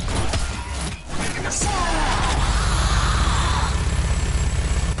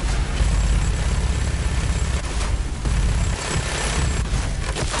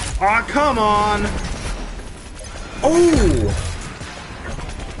 Oh, come on! Oh!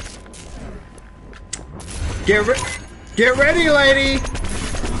 Get ready, lady!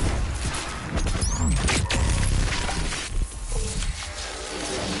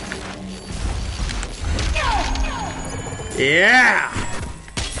 Yeah!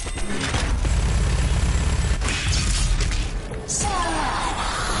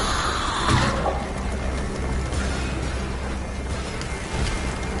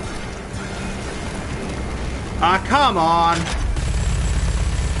 Ah, come on!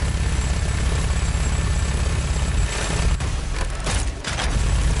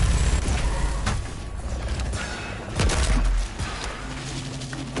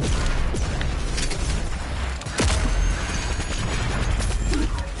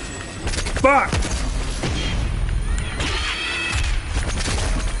 Fuck!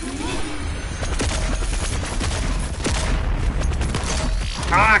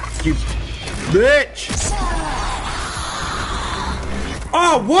 Ah, you bitch!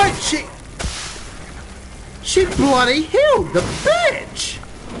 Oh, what? She bloody healed the bitch!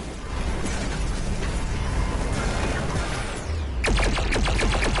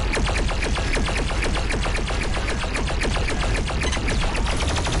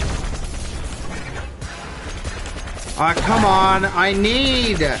 Ah, come on. I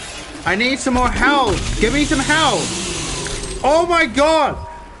need some more health. Give me some health. Oh my god.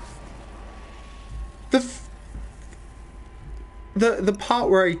 The part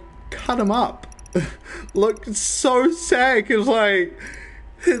where I cut him up looked so sad, cause like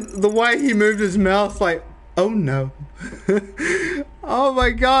the way he moved his mouth, like, oh no. Oh my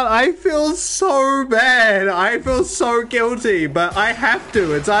god, I feel so bad. I feel so guilty, but I have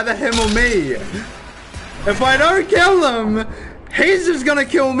to. It's either him or me. If I don't kill him, he's just gonna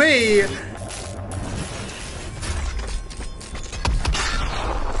kill me.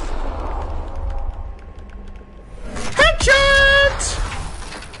 Headshot!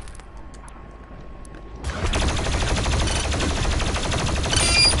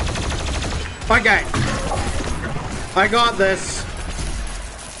 Okay. I got this.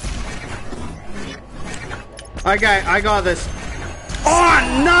 Okay, I got this.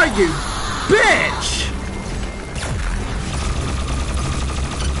 Oh no, you bitch!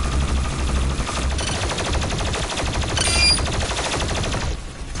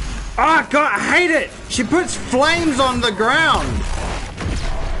 Oh god, I hate it! She puts flames on the ground!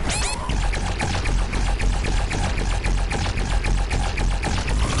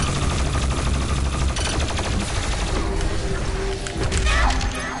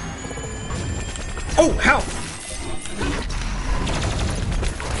 Oh, help!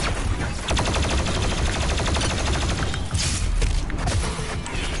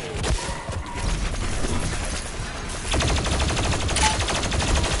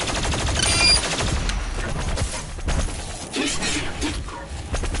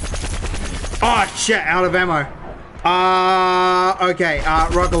 Oh shit, out of ammo. Okay,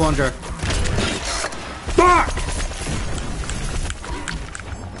 rocket launcher. Fuck!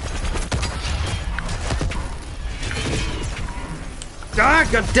 Ah,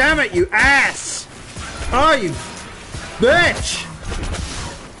 god damn it, you ass! Oh, you bitch!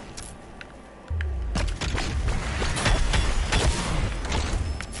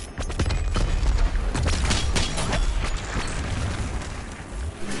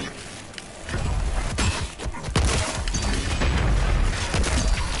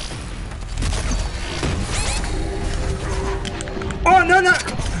 Oh, no, no!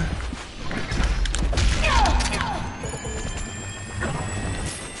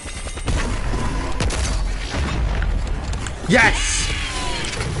 Yes!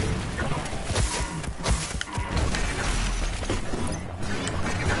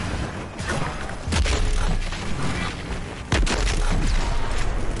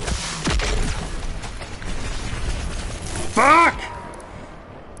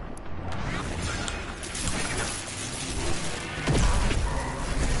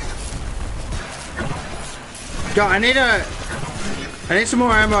 God, I need some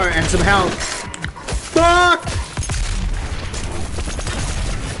more ammo and some health. Fuck!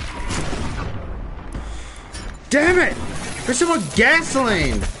 Damn it! There's some more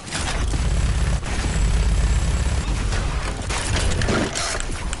gasoline!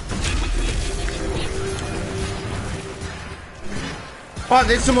 Oh,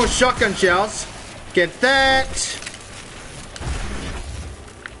 there's some more shotgun shells. Get that.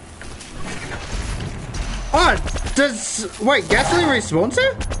 Oh, wait, gasoline respawns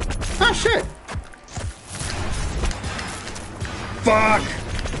here? Oh, shit. Fuck.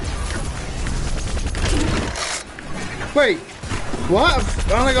 Wait, what?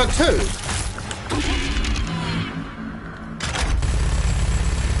 I've only got 2.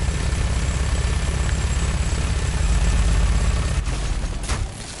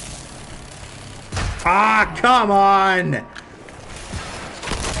 Ah, come on!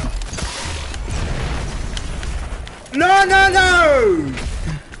 No, no, no!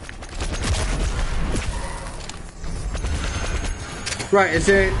 Right, is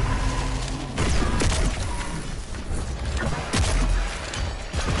it...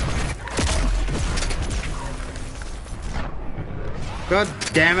 God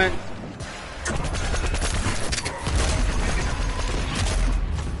damn it.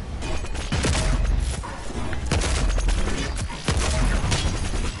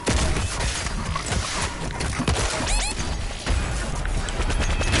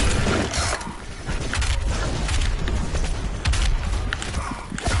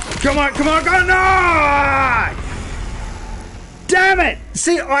 Come on, come on, go! No! Damn it!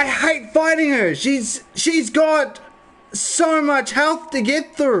 See, I hate fighting her. She's got so much health to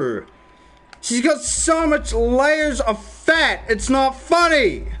get through. She's got so much layers of fat. It's not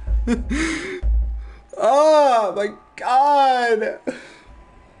funny. Oh my god.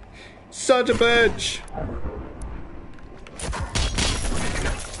 Such a bitch.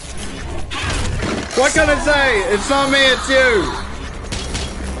 What can I say? It's not me, it's you.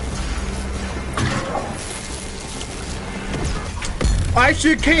 I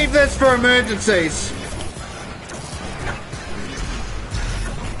should keep this for emergencies.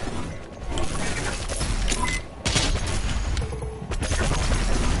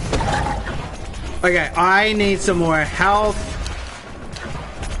 Okay, I need some more health.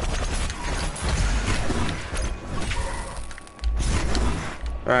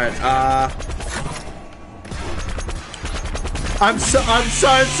 Alright, I'm so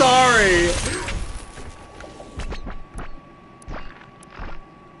sorry.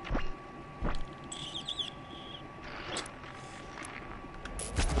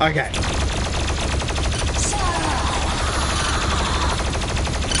 Okay.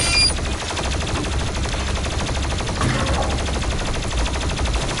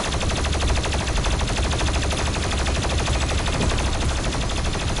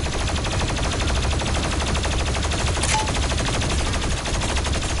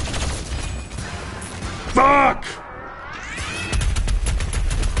 Fuck!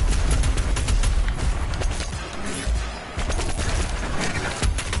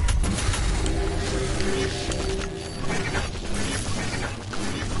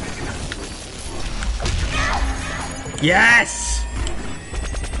 Yes!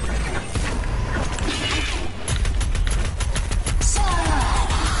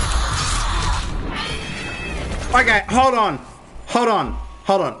 Okay, hold on.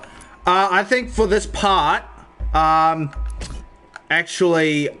 I think for this part,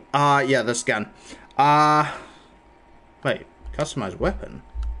 actually, yeah, this gun. Wait, customize weapon?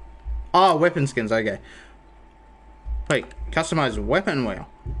 Oh, weapon skins, okay. Wait, customize weapon wheel.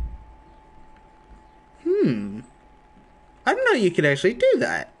 I didn't know you could actually do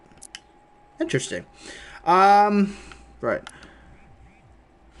that. Interesting. Right.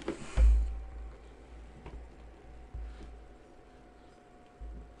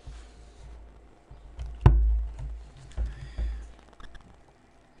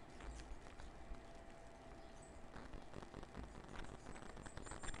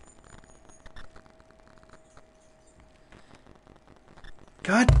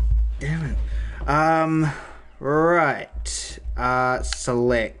 God damn it. Right.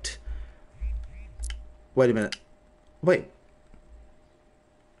 Select. Wait a minute. Wait.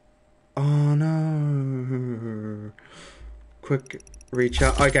 Oh no. Quick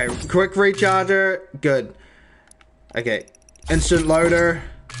recharge. Okay, quick recharger. Good. Okay. Instant loader.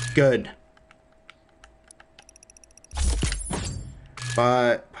 Good.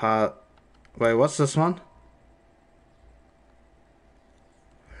 Wait, what's this one?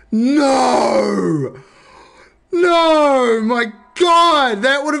 No! No! My god!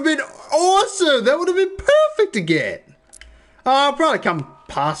 That would have been awesome! That would have been perfect to get. I'll probably come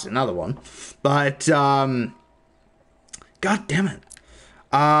past another one. But, God damn it.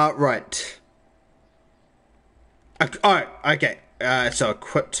 Right. Oh, okay. So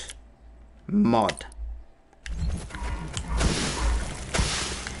equipped mod.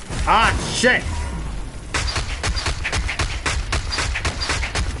 Ah, shit!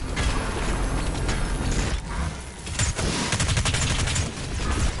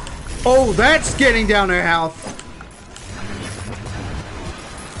 Oh, that's getting down her health.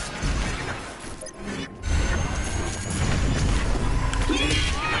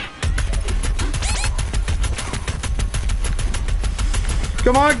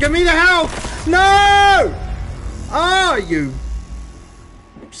 Come on, give me the health! No! Oh, you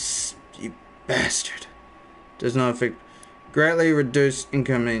bastard. Does not affect. Greatly reduce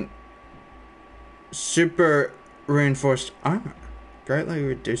incoming. Super reinforced armor. Greatly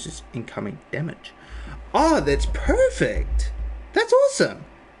reduces incoming damage. Oh, that's perfect. That's awesome.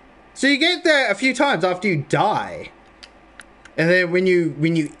 So you get that a few times after you die. And then when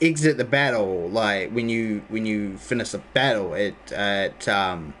you exit the battle, like when you finish the battle, it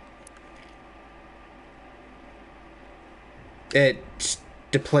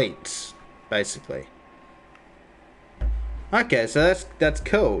depletes, basically. Okay, so that's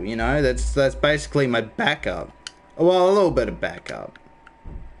cool, you know, that's basically my backup. Well, a little bit of backup.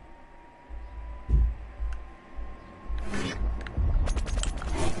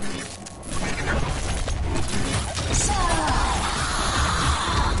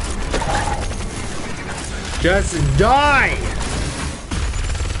 Just die!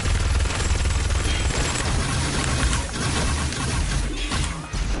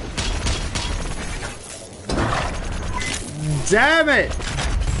 Damn it!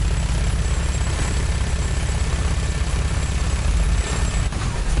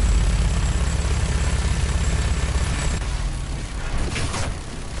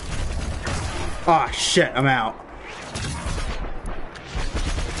 Oh shit, I'm out.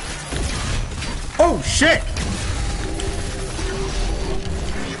 Oh shit!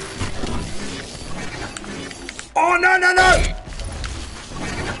 Oh no no no!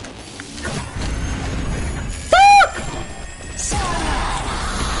 Fuck!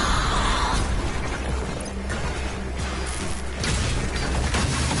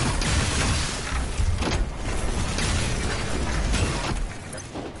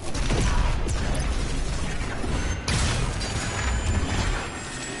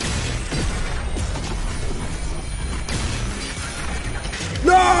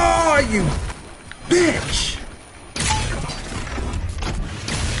 No, you bitch!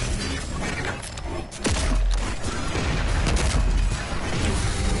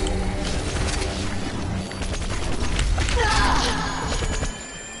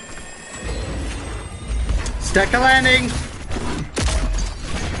 Stuck a landing.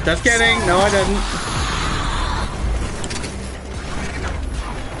 Just kidding. No, I didn't.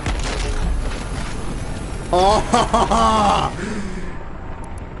 Oh,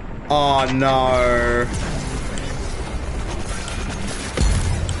 oh no.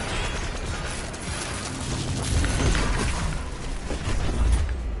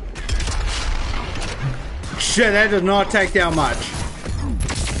 Shit, that does not take down much.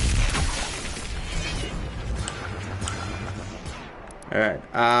 Alright,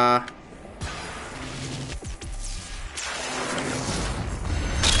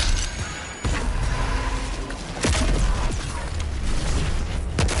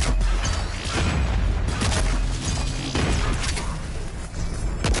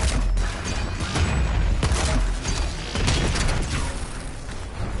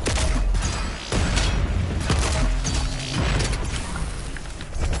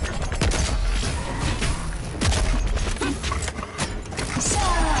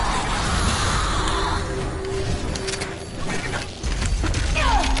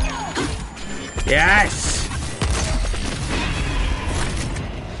 yes!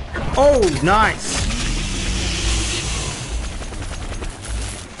 Oh, nice!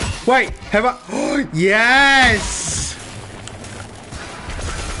 Wait, have I... Oh, yes!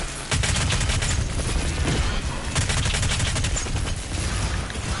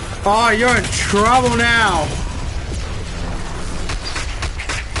 Oh, you're in trouble now!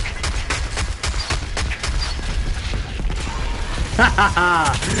 Ha ha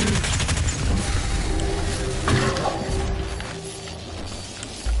ha!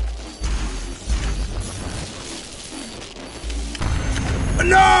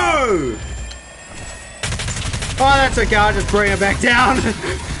 No! Oh, that's okay. I'll just bring it back down.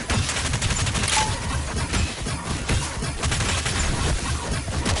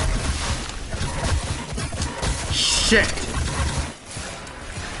 shit.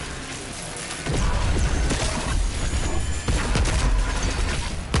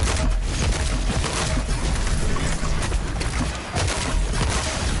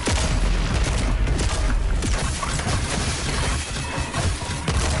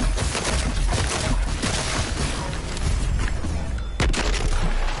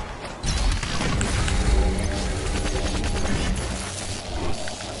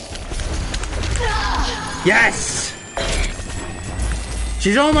 Yes!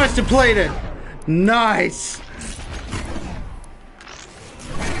 She's almost depleted. Nice.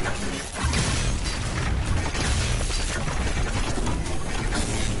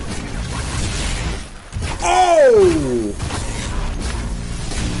 Oh!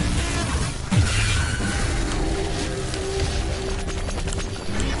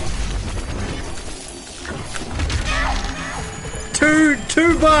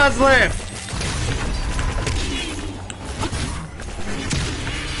 Two bars left.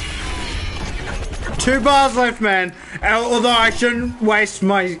 Two bars left, man. Although I shouldn't waste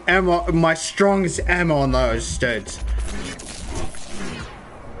my ammo, my strongest ammo on those dudes.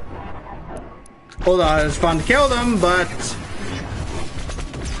 Although it was fun to kill them, but...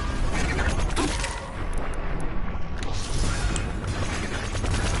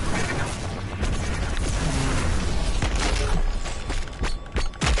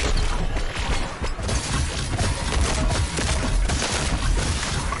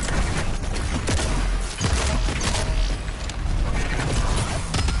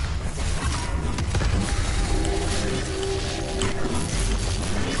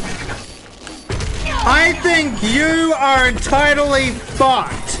 I think you are entirely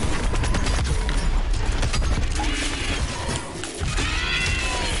fucked.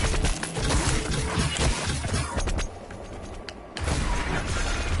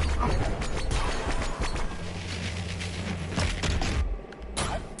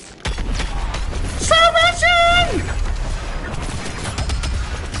 Salvation!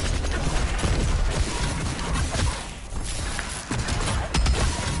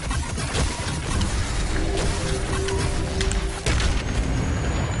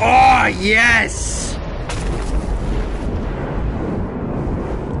 Oh, yes!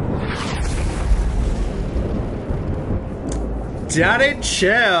 Daddy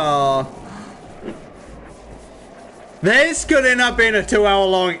chill. This could end up being a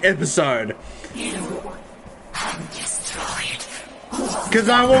 2-hour-long episode. Because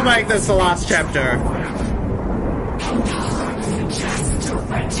I will make this the last chapter. Just to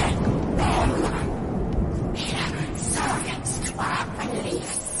protect them. Servants to our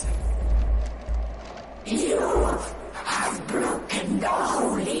beliefs. You have broken the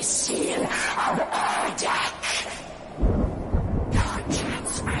holy seal of Urdak. Your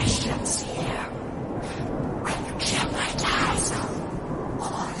transgressions here will jeopardize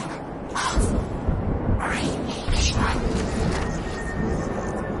all of creation.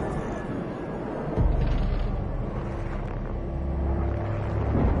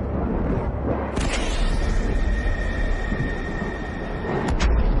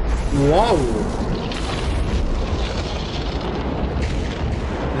 Whoa.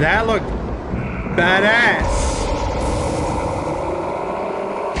 That looked badass.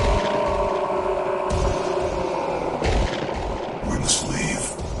 We must leave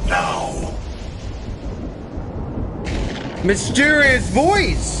now. Mysterious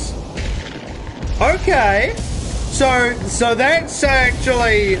voice. Okay. So that's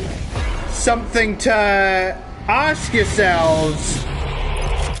actually something to ask yourselves.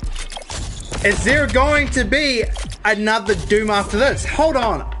 Is there going to be another Doom after this? Hold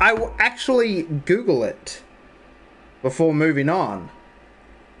on. I will actually Google it before moving on.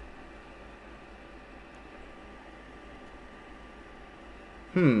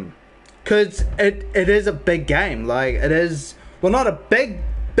 Because it is a big game. Like, it is... Well, not a big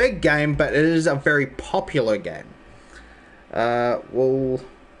game, but it is a very popular game. Will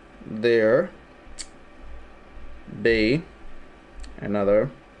there be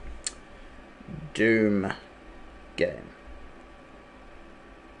another Doom game?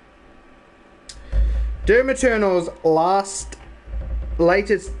 Doom Eternal's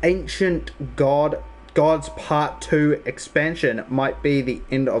latest Ancient Gods Part 2 expansion might be the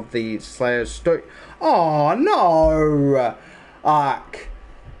end of the Slayer story. Oh no!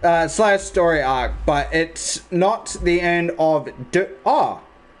 Slayer story arc, but it's not the end of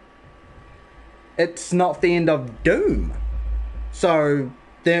it's not the end of Doom. So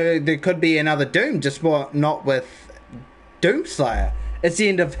there could be another Doom, just not with Doomslayer. It's the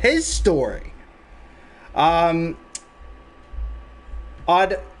end of his story.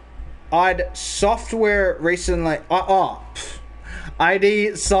 ID Software recently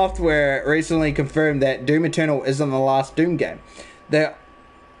confirmed that Doom Eternal isn't the last Doom game. The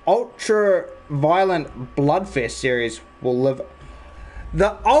ultra-violent Bloodfest series will live...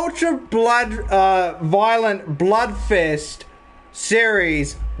 The ultra-violent Bloodfest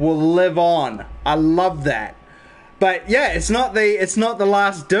series will live on. I love that. But yeah, it's not the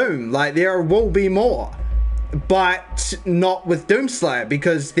last Doom. Like, there will be more. But not with Doomslayer,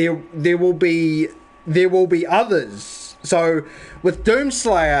 because there will be others. So with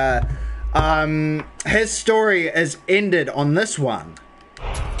Doomslayer, his story is ended on this one,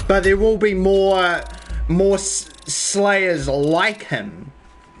 but there will be more Slayers like him,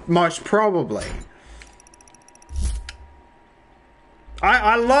 most probably.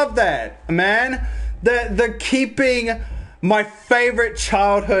 I love that, man. The keeping my favorite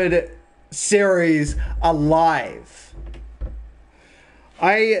childhood series alive.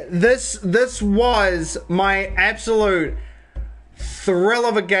 This was my absolute thrill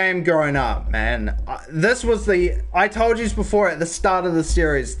of a game growing up, man. This was I told you before at the start of the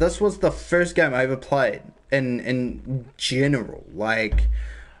series, this was the first game I ever played in general. Like,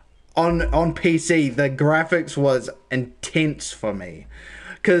 on PC, the graphics was intense for me.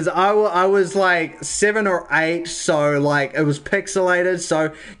 Because I was like 7 or 8, so like it was pixelated,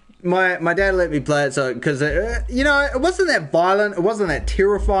 so my dad let me play it, so because you know, it wasn't that violent, it wasn't that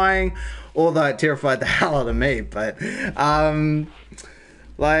terrifying, although it terrified the hell out of me. But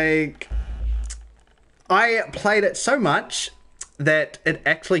like, I played it so much that it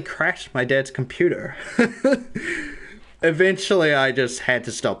actually crashed my dad's computer. Eventually, I just had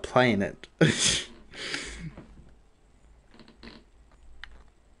to stop playing it.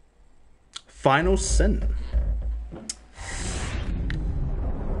 Final Sin.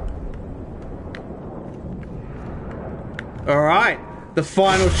 Alright, the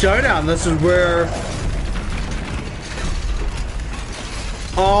final showdown. This is where...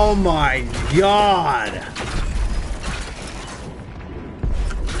 Oh my god!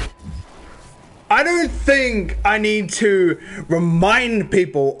 I don't think I need to remind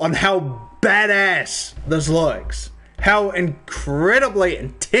people on how badass this looks. How incredibly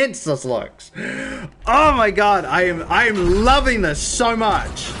intense this looks. Oh my god, I am loving this so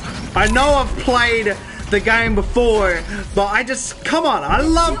much. I know I've played the game before, but I just, come on, I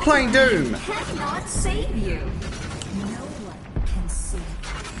love playing Doom. Cannot save you. No one can save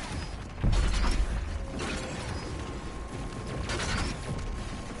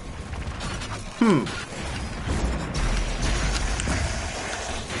you.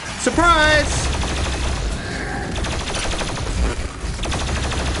 Surprise!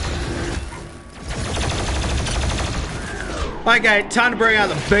 Okay, time to bring out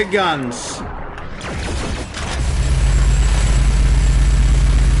the big guns.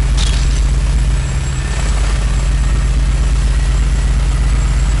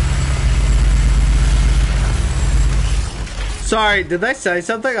 Sorry, did they say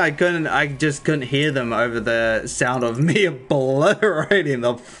something? I just couldn't hear them over the sound of me obliterating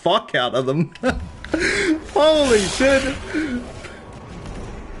the fuck out of them. Holy shit.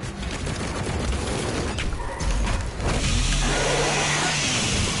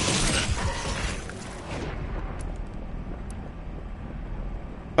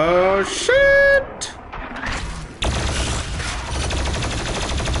 Oh shit!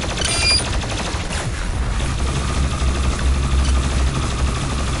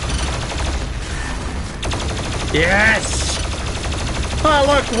 Yes! Oh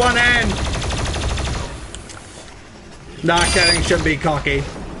look, one hand! Nah, kidding, shouldn't be cocky.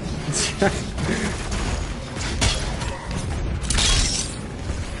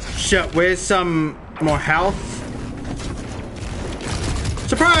 Shit, where's some more health?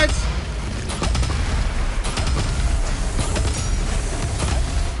 Surprise!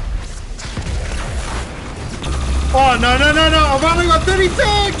 Oh, no, no, no, no! I've only got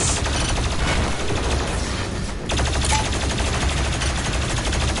 36!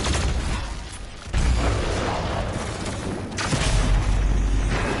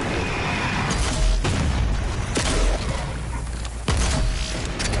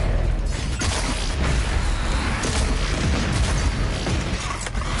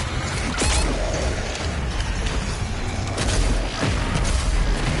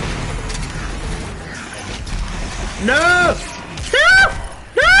 No! No!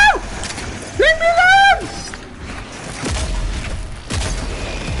 No!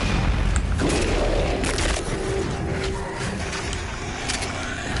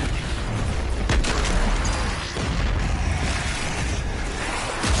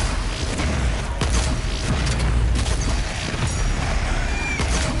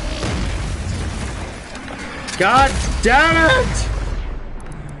 God damn it!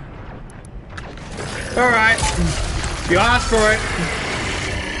 Alright. You asked for it.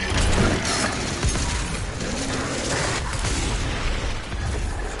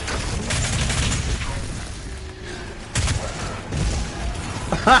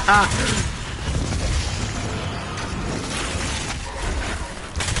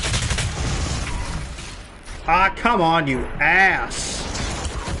 Ah, come on, you ass.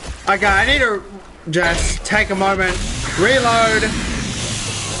 Okay, I need to just take a moment, reload.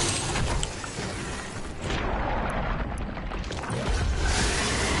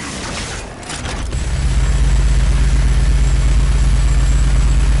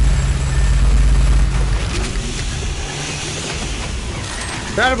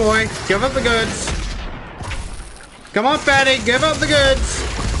 That boy, give up the goods. Come on, fatty, give up the goods.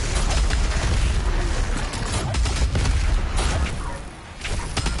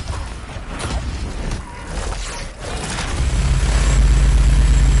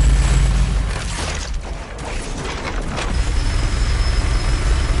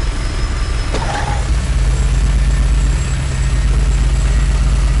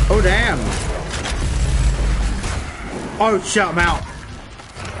 Oh, damn. Oh, shut him out.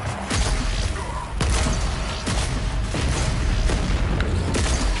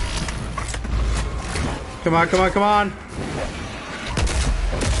 Come on, come on, come on.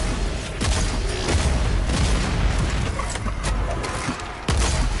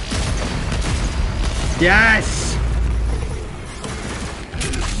 Yes!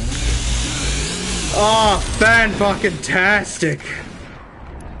 Oh, fan-fucking-tastic.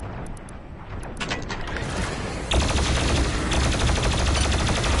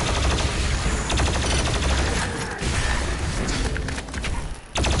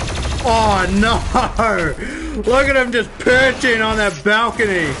 Oh no! Look at him just perching on that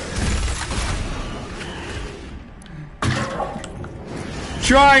balcony.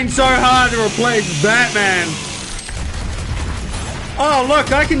 Trying so hard to replace Batman. Oh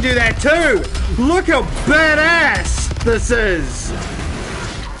look, I can do that too! Look how badass this is!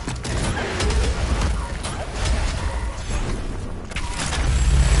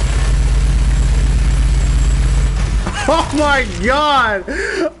 Oh my god!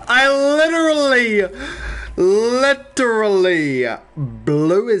 I literally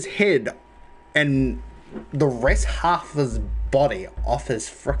blew his head and the rest half of his body off his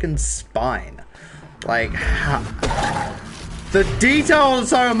frickin' spine. Like, the detail is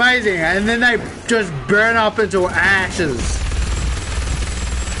so amazing, and then they just burn up into ashes.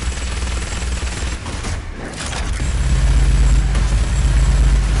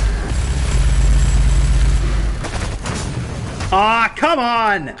 Ah, come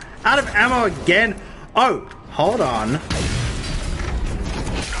on! Out of ammo again? Oh, hold on.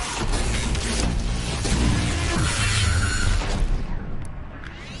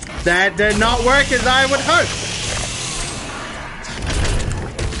 That did not work as I would hope.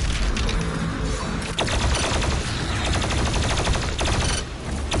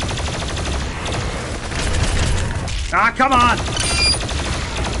 Ah, come on!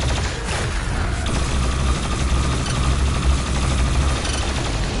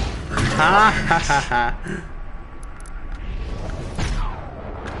 Ha ha ha ha.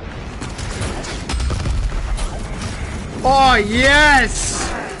 Oh yes!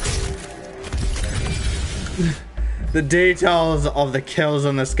 The details of the kills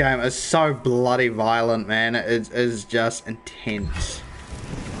in this game are so bloody violent, man. It is just intense.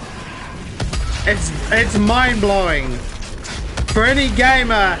 It's mind-blowing. For any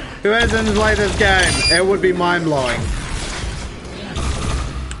gamer who hasn't played this game, it would be mind-blowing.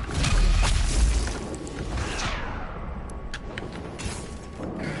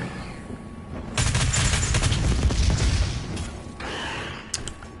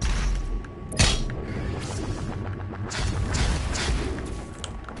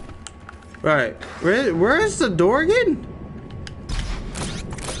 Right, where is the door again?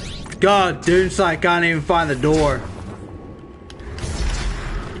 God, Doomsight can't even find the door.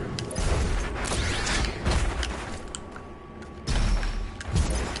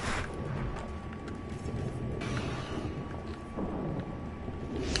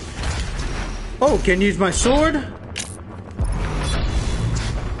 Oh, can use my sword?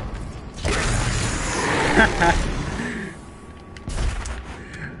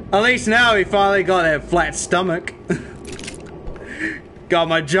 At least now he finally got a flat stomach. God,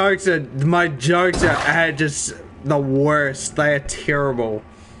 my jokes are just the worst. They are terrible.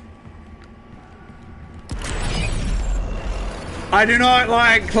 I do not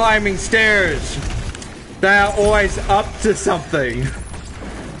like climbing stairs. They are always up to something.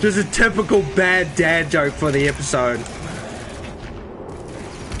 Just a typical bad dad joke for the episode.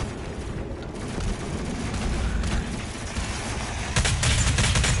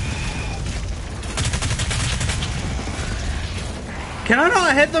 Can I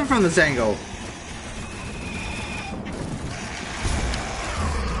not hit them from this angle?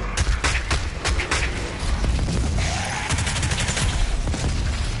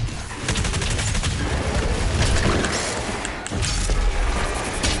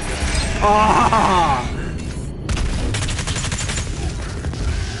 Ah!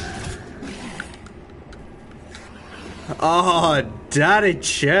 Oh, daddy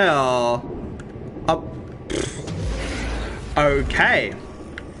chill. Okay.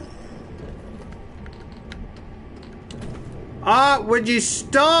 Would you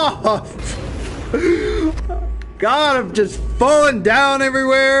stop? God, I'm just falling down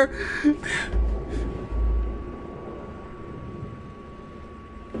everywhere.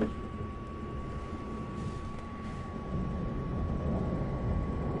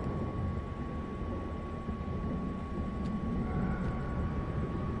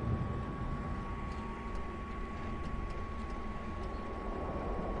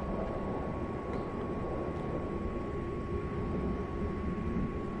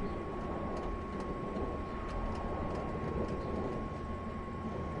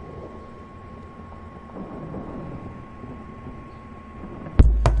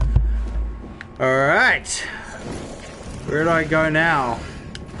 Alright. Where do I go now?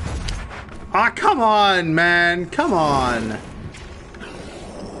 Ah, come on, man. Come on.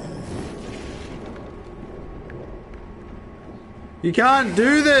 You can't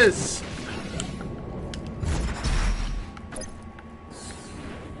do this.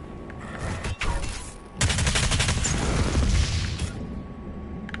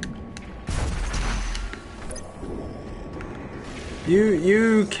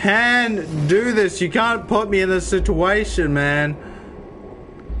 You can do this. You can't put me in this situation, man.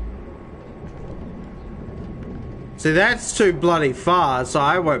 See, that's too bloody far, so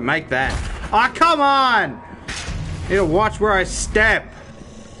I won't make that. Ah, come on! Need to watch where I step.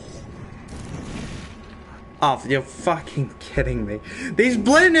 Oh, you're fucking kidding me. These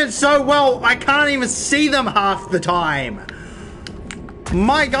blend in so well, I can't even see them half the time.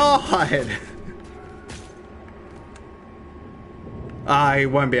 My God. I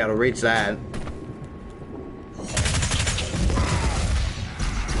won't be able to reach that.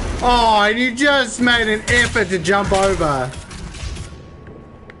 Oh, and you just made an effort to jump over.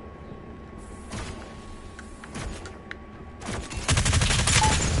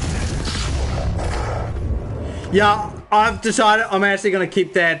 Yeah, I've decided I'm actually going to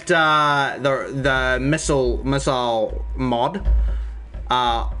keep that the missile mod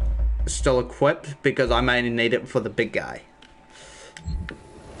still equipped because I may need it for the big guy.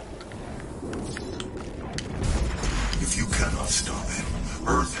 If you cannot stop him,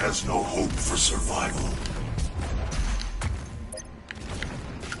 Earth has no hope for survival.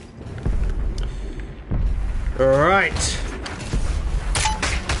 All right.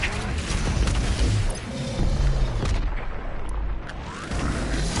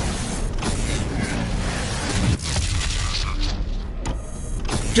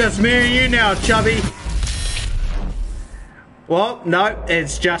 Just me and you now, chubby. Well, no,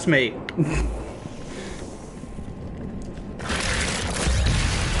 it's just me.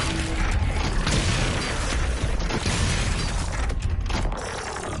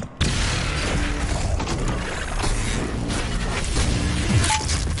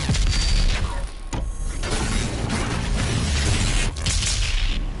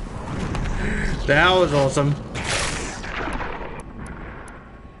 That was awesome.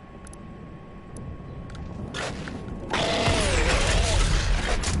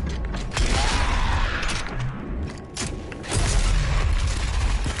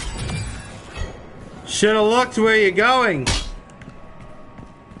 Should have looked where you're going.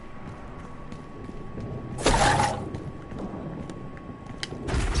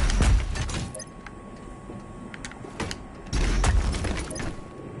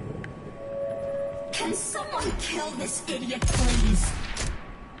 Can someone kill this idiot, please?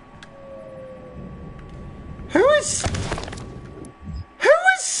 Who is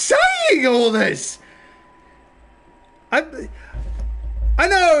saying all this? I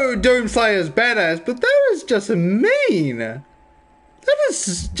know Doomslayer's badass, but that is just mean. That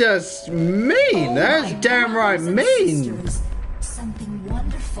is just mean. Oh, That's damn right mean. Sisters, something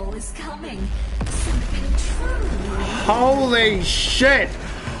wonderful is coming. Something truly. Holy shit.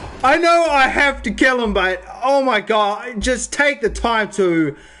 I know I have to kill him, but oh my God, just take the time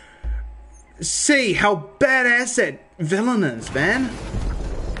to see how badass that villain is, man.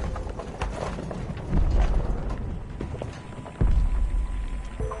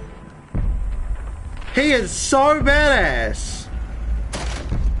 He is so badass.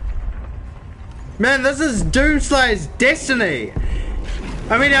 Man, this is Doomslayer's destiny.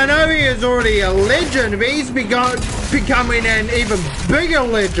 I mean, I know he is already a legend, but he's becoming an even bigger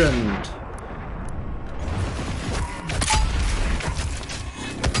legend.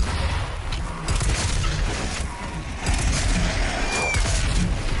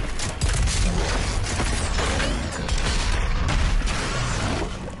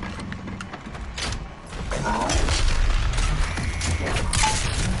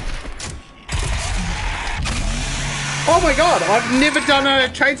 Oh my god, I've never done a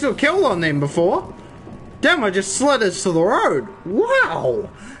chainsaw kill on them before. Damn, I just slid us to the road. Wow,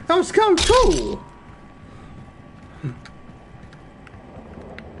 that was kind of cool.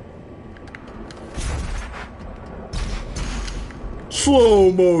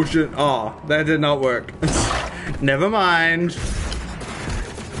 Slow motion. Oh, that did not work. Never mind.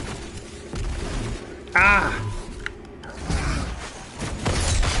 Ah.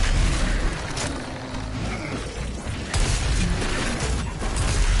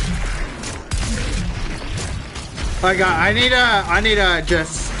 Okay, I need to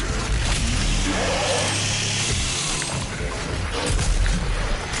just...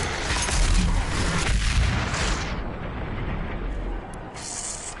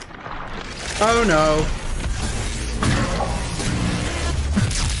 Oh no.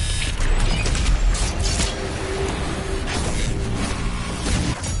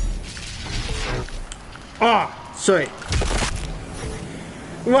 Oh, sweet.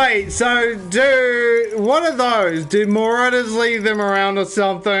 Wait, so what are those? Do Marauders leave them around or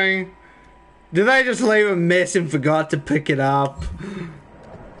something? Do they just leave a mess and forgot to pick it up?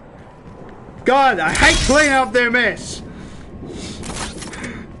 God, I hate cleaning up their mess.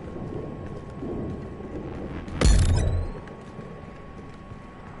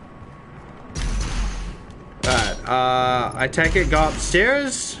 Alright, I take it, go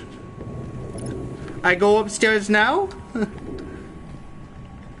upstairs. I go upstairs now?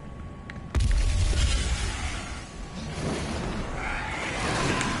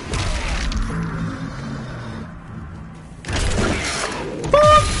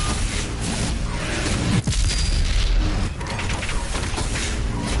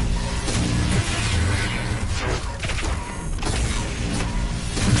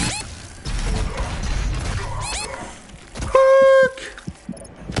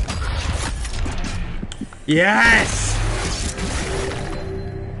 Yes!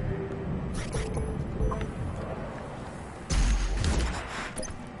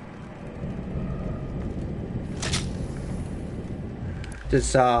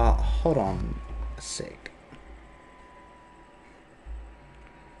 Just, hold on a sec.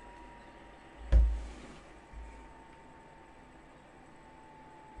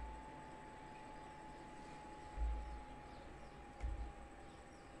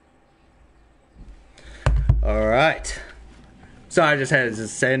 Alright. So I just had to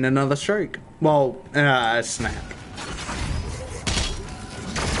send another streak. Well, snap.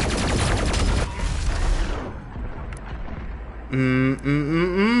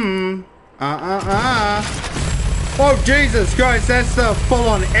 Oh, Jesus Christ, that's the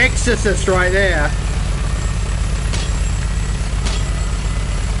full-on exorcist right there.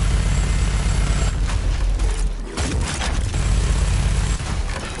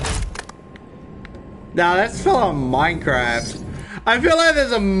 Nah, that's full-on Minecraft. I feel like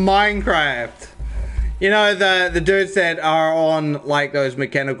there's a Minecraft. You know, the dudes that are on, like, those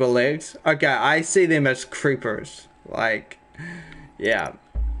mechanical legs? Okay, I see them as creepers. Like, yeah.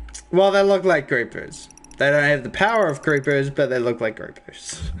 Well, they look like creepers. They don't have the power of creepers, but they look like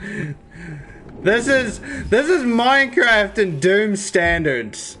creepers. This is Minecraft and Doom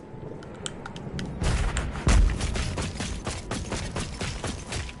standards.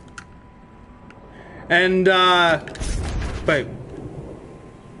 And, wait.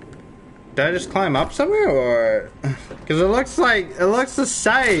 Did I just climb up somewhere, or? Because it looks the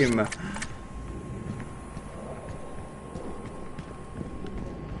same.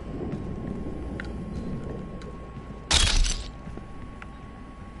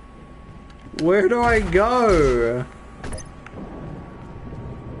 Where do I go?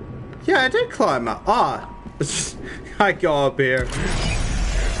 Yeah, I did climb up. Ah, I go up here.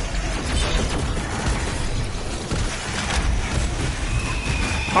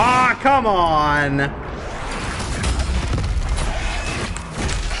 Ah, come on!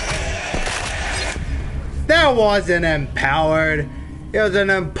 That wasn't empowered. It was an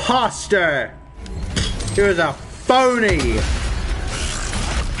imposter. It was a phony.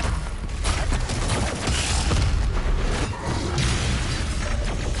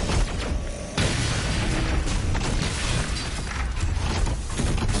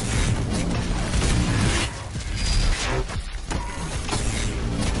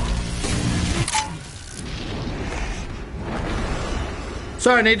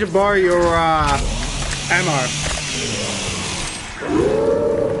 So I need to borrow your ammo.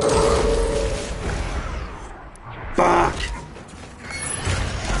 Fuck.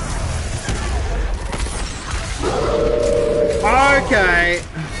 Okay.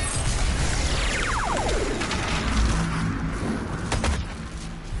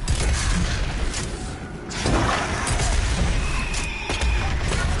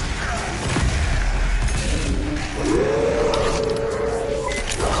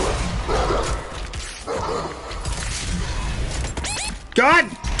 God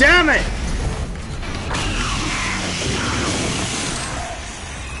damn it!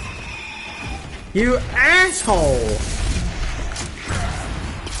 You asshole!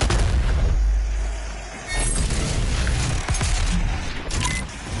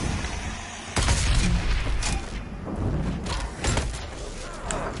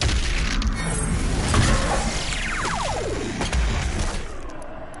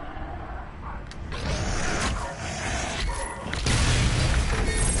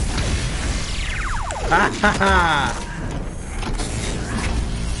 Ha ha ha!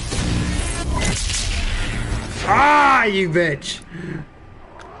 Ah, you bitch!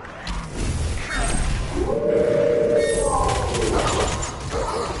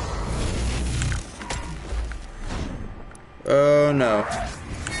 Oh no.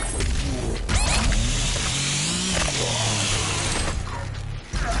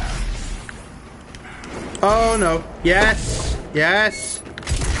 Oh no. Yes! Yes!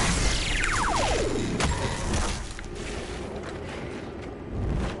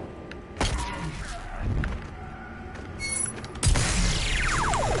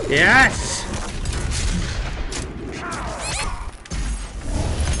 Yes!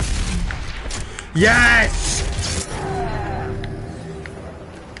 Yes!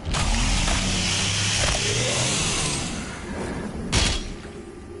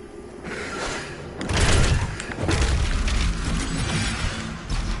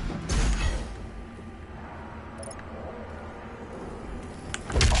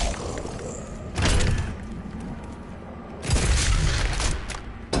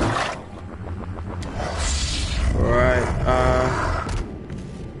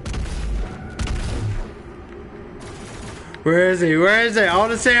 Where is he? Where is he? I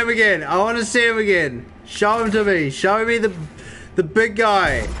want to see him again. I want to see him again. Show him to me. Show me the big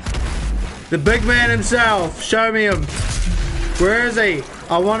guy. The big man himself. Show me him. Where is he?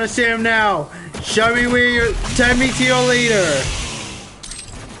 I want to see him now. Show me where you... Take me to your leader.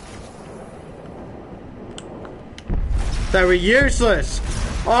 They were useless.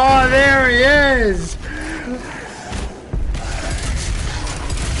 Oh, there he is.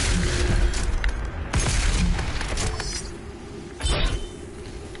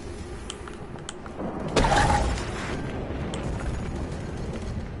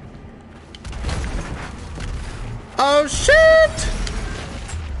 Oh shit!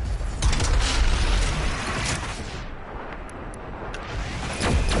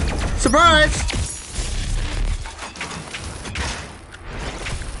 Surprise!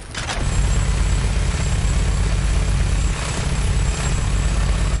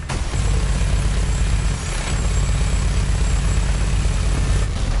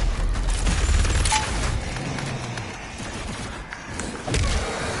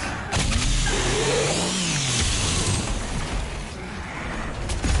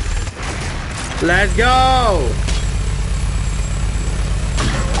 Let's go!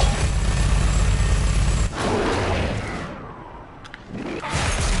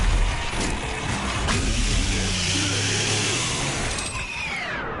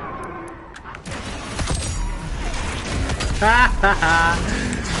 Ha ha ha!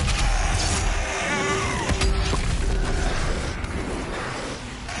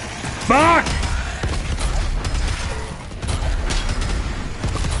 Fuck!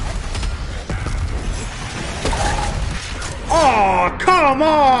 Oh, come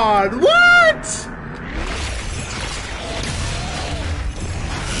on! What?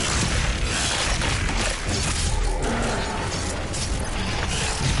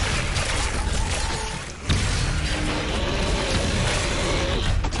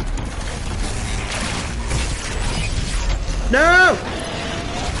 No!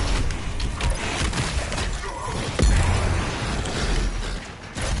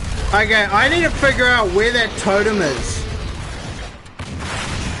 Okay, I need to figure out where that totem is.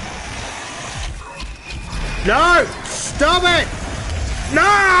 No! Stop it! No!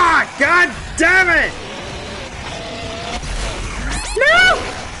 God damn it! No!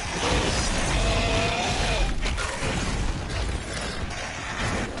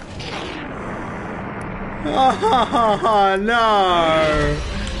 Oh, no.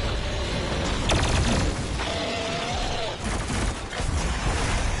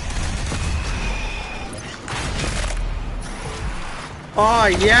 Oh,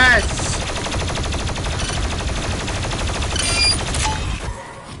 yes.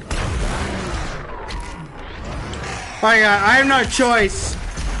 Okay, I have no choice.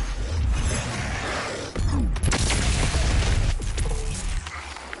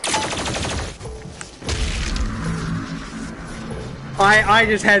 I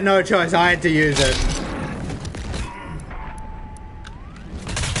just had no choice. I had to use it.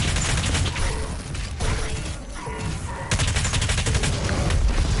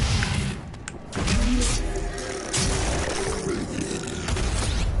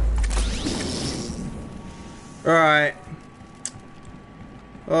 Alright.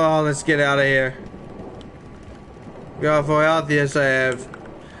 Oh, let's get out of here. Go for health. Yes, I have.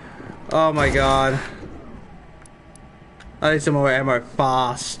 Oh my god. I need some more ammo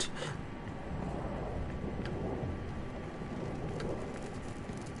fast.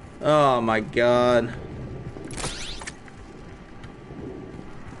 Oh my god.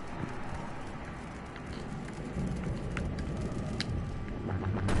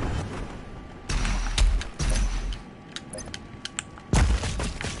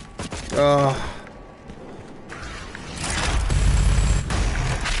 Oh.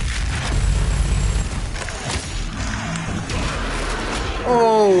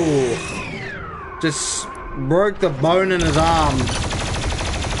 Oh. Just broke the bone in his arm.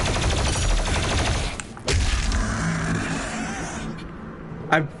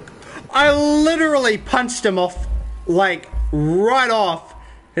 I literally punched him off, like, right off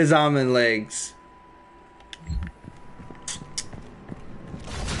his arm and legs.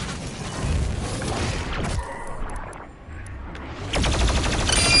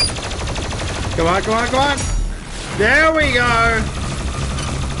 Come on, come on, come on. There we go.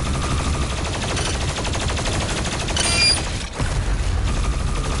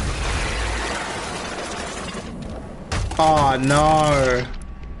 Oh, no.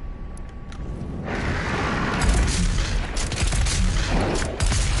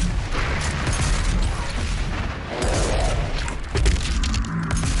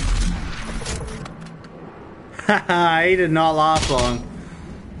 Haha, he did not last long.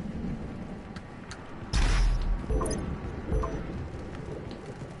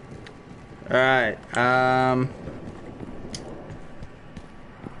 Alright,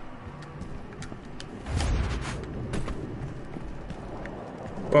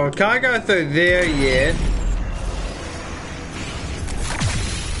 well, can't go through there yet.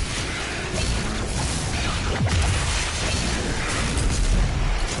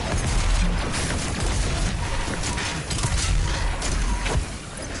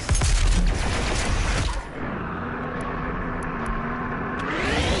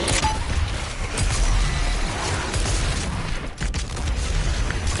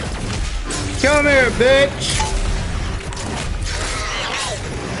 Come here, bitch!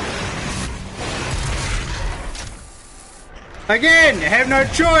 Again, have no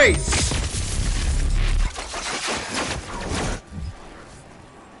choice!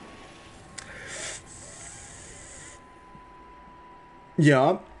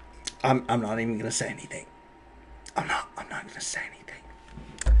 Yeah, I'm not even gonna say anything. I'm not gonna say anything.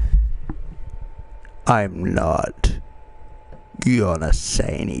 I'm not gonna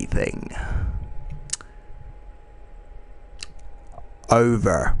say anything.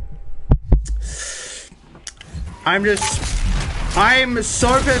 Over. I'm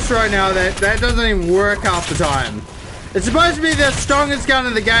so pissed right now that doesn't even work half the time. It's supposed to be the strongest gun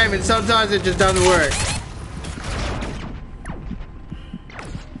in the game and sometimes it just doesn't work.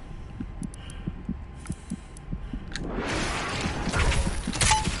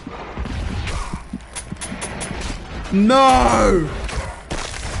 No!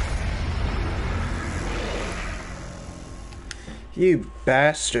 You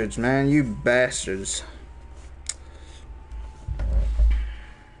bastards, man. You bastards.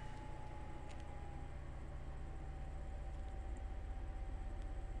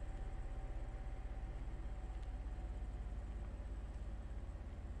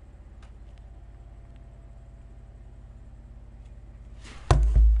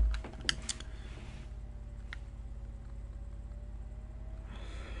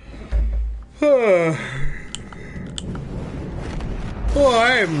 Oh,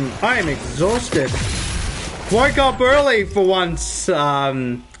 I am exhausted. Woke up early for once.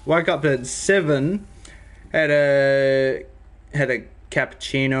 Woke up at 7. Had a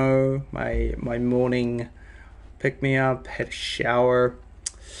cappuccino. My morning pick me up. Had a shower.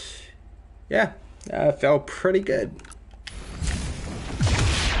 Yeah, Felt pretty good.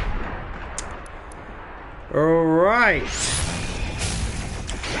 Alright.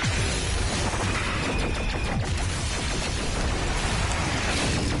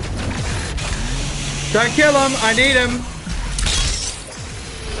 Don't kill him, I need him.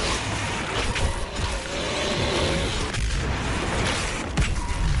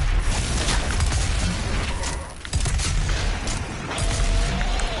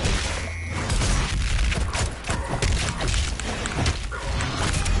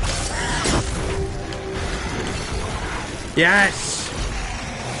 Yes!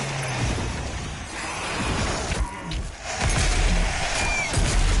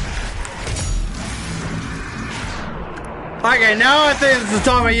 Okay, now I think it's the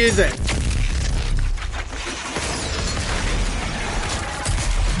time I use it.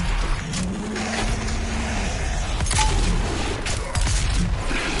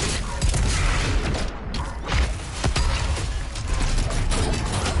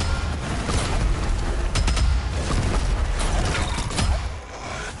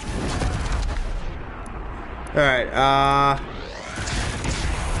 Alright,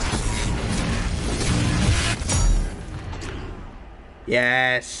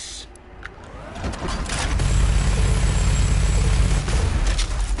 yes.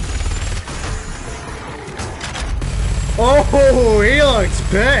 Oh, he looks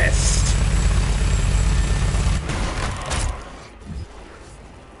pissed.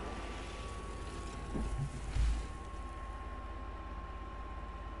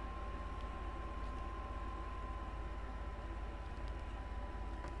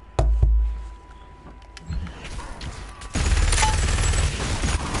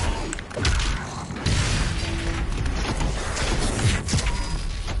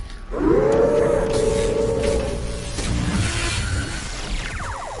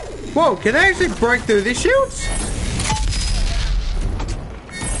 Whoa, can I actually break through these shields?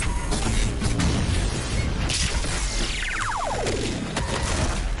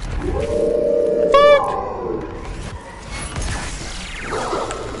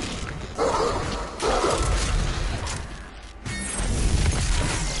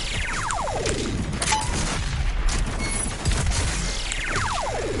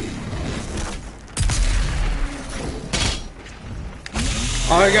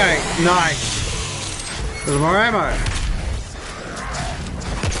 Okay, nice. There's more ammo.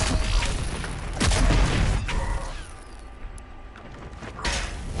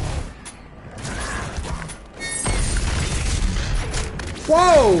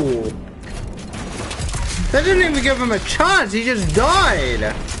 Whoa! That didn't even give him a chance, he just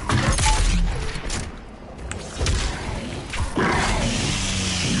died.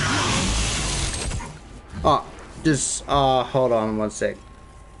 Oh, just, hold on one sec.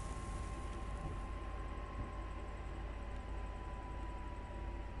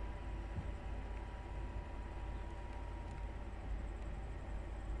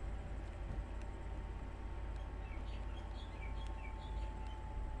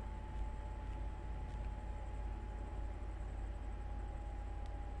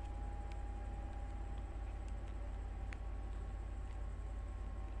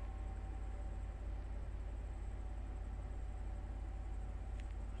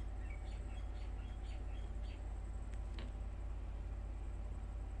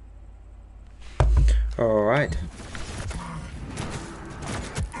 All right.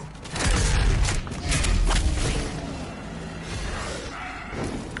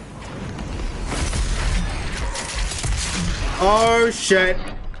 Oh shit.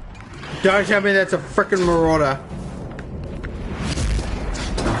 Don't tell me that's a frickin' marauder.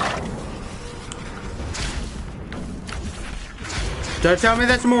 Don't tell me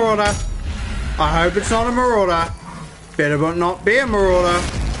that's a marauder. I hope it's not a marauder. Better but not be a marauder.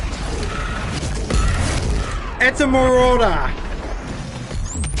 It's a marauder.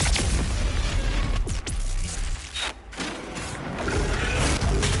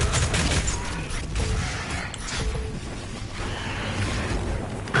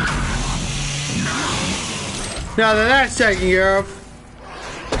 Now that that's taken care of.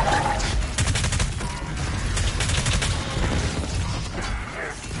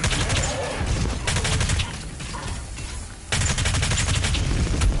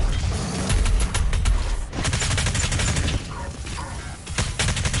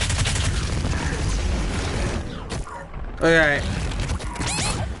 Okay.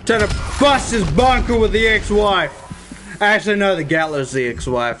 Trying to bust his bunker with the ex-wife. Actually, no, the Gatler's the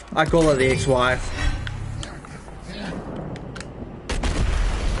ex-wife. I call her the ex-wife.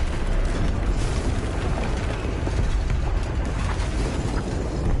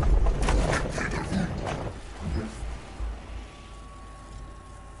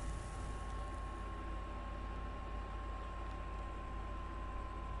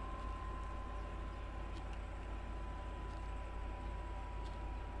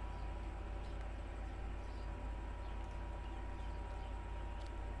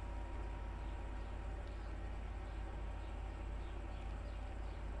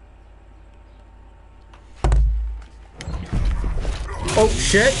 Oh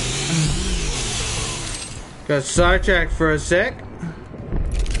shit! Got sidetracked for a sec.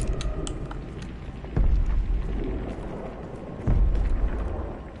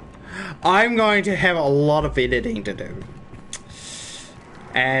 I'm going to have a lot of editing to do.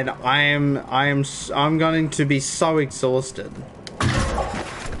 And I'm going to be so exhausted.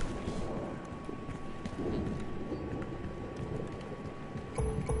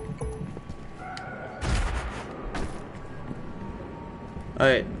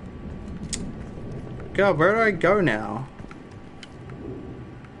 Alright. God, where do I go now?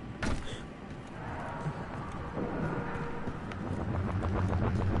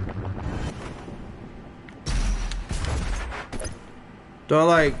 Do I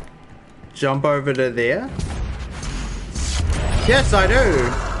like jump over to there? Yes, I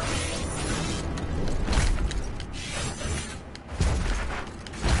do.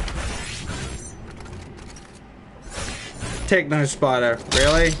 Techno spider,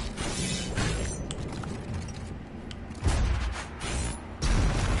 really?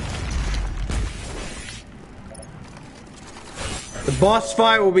 The boss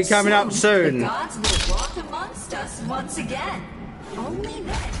fight will be coming up soon. The gods will walk amongst us once again. Only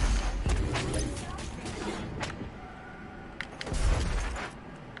then.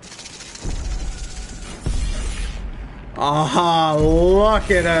 Ah, look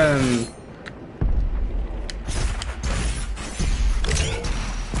at him.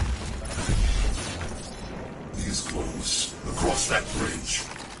 He's close. Across that bridge.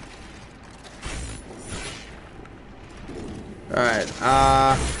 Alright,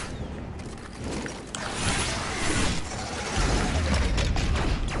 oh,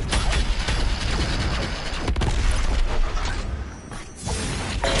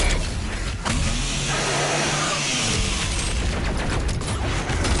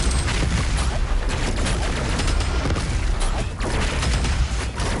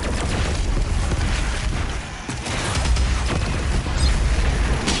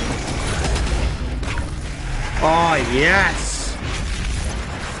 yes!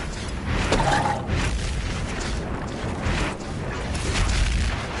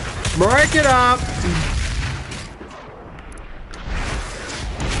 Break it up!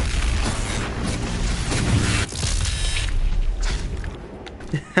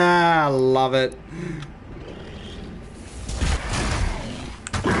 I love it.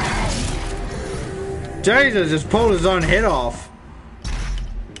 Jesus just pulled his own head off.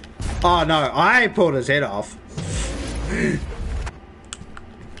 Oh no, I pulled his head off.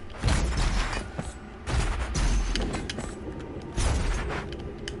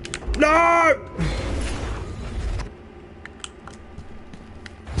 No!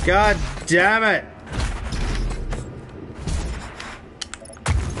 God damn it!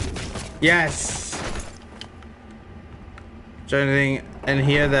 Yes! Is there anything in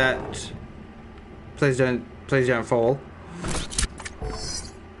here that... Please don't fall.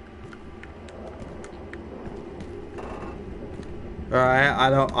 Alright,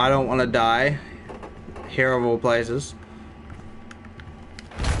 I don't want to die. Here of all places.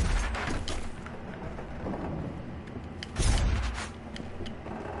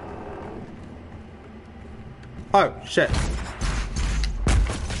 Oh, shit.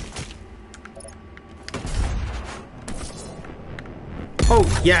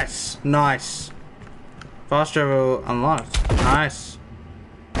 Oh, yes. Nice. Fast travel unlocked. Nice.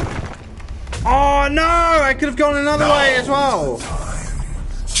 Oh, no! I could have gone another way as well.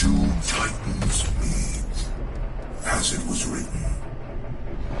 Two titans meet, as it was written.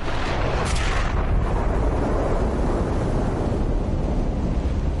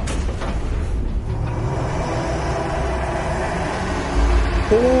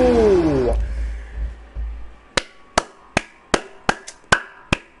 Ooh.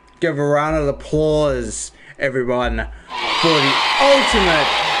 Give a round of applause, everyone, for the ultimate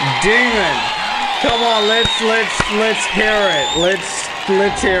demon. Come on, let's hear it.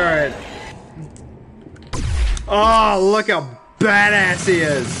 Let's hear it. Oh, look how badass he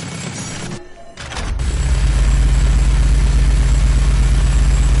is.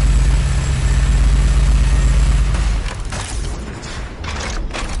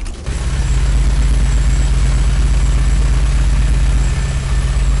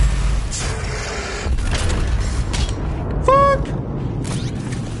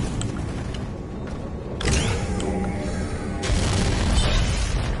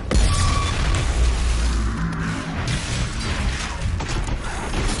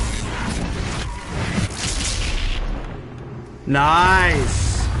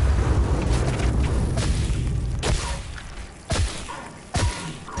 Nice.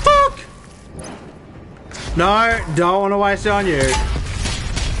 Fuck. No, don't want to waste it on you.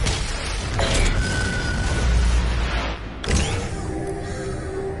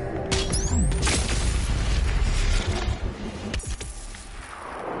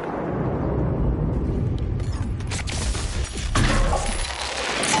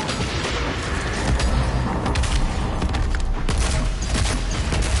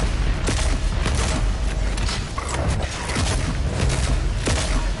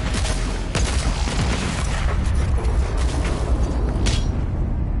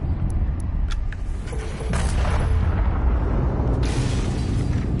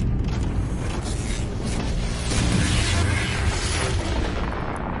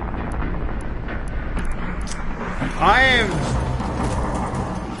 I am...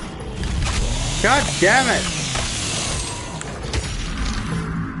 God damn it.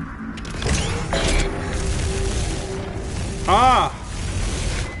 Ah.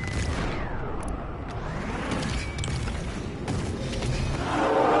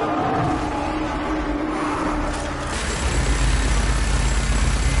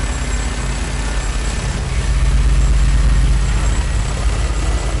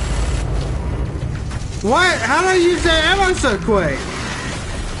 What? How do I use that ammo so quick?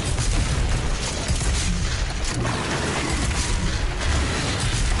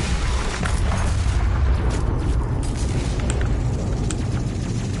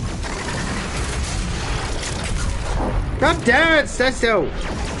 God damn it, stay still.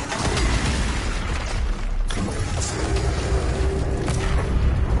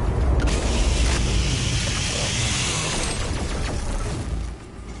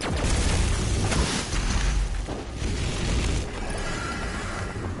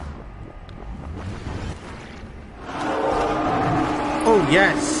 Oh,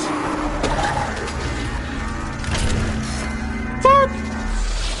 yes. Fuck.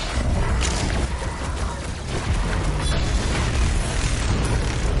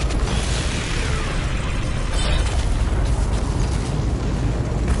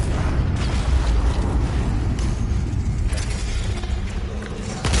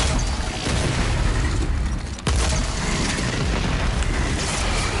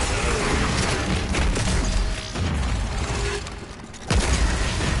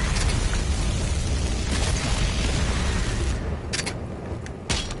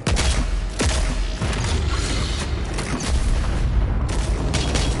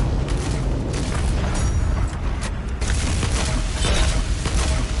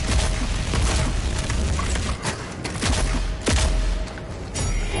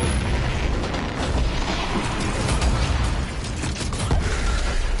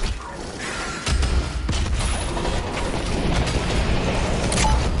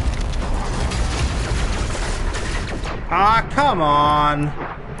 Ah, come on.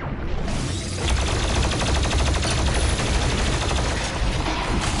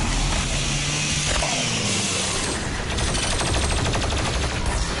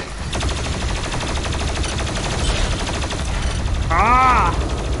 Ah!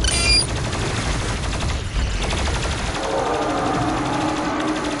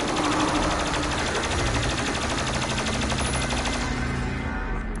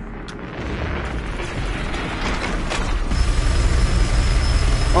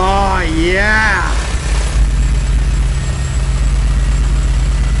 Oh, yeah!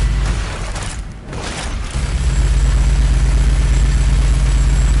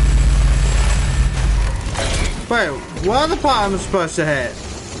 Wait, what other part am I supposed to hit?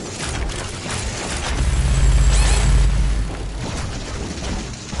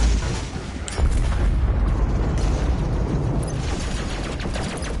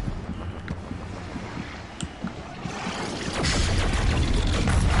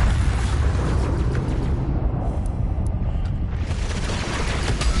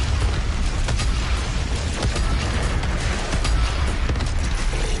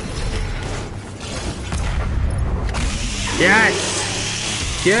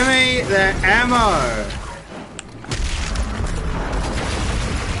 Yes! Give me the ammo!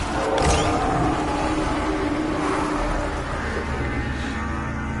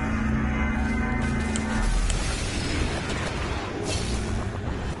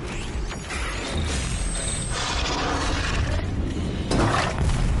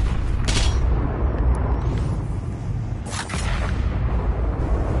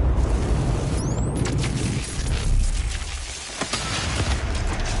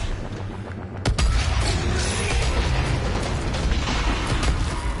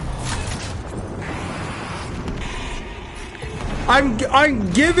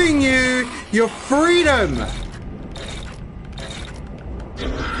 I'm giving you your freedom.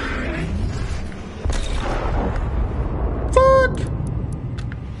 Fuck.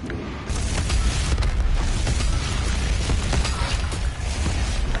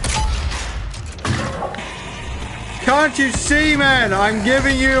 Can't you see, man? I'm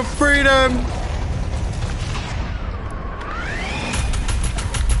giving you your freedom.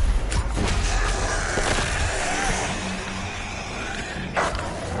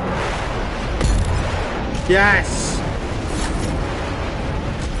 Yes!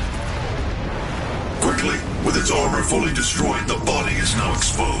 Quickly, with its armor fully destroyed, the body is now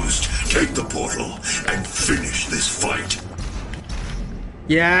exposed. Take the portal and finish this fight.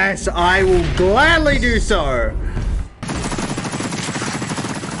 Yes, I will gladly do so.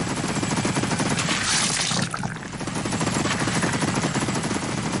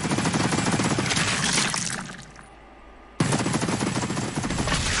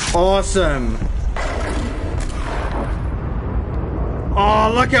 Awesome.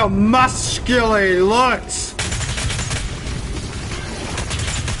 Oh, look how muscular he looks.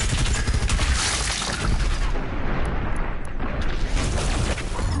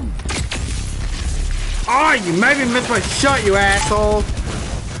 Oh, you made me miss my shot, you asshole.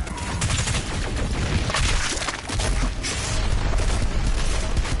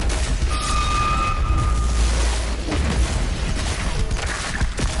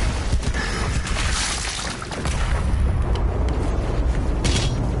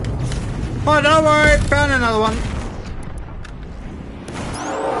 Oh, don't worry, found another one.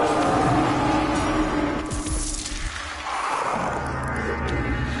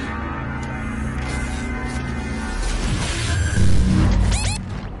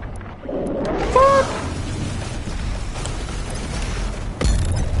 Fuck.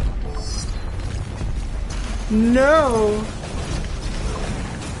 No.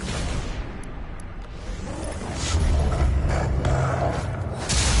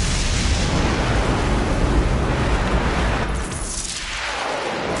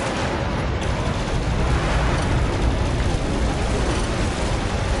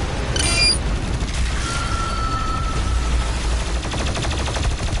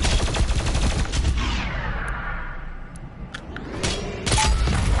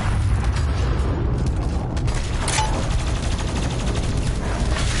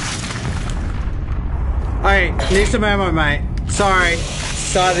 Hey, need some ammo, mate. Sorry.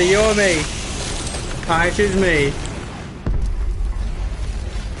 It's either you or me. I choose me.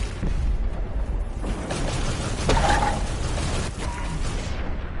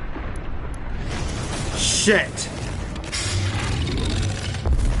 Shit.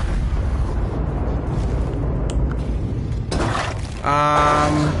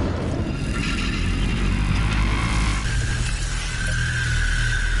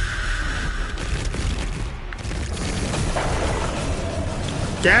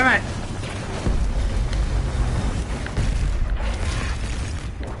 Damn it!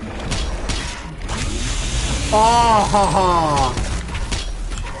 Oh, ha, ha.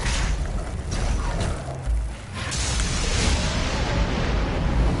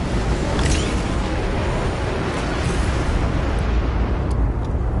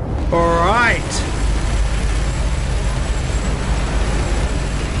 All right.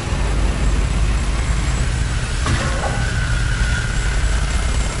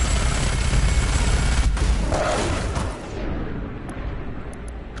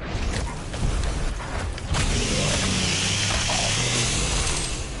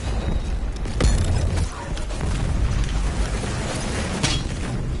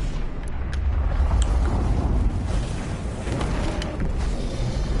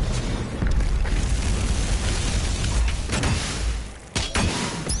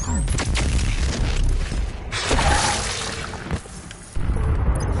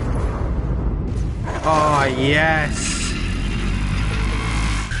 Oh, yes.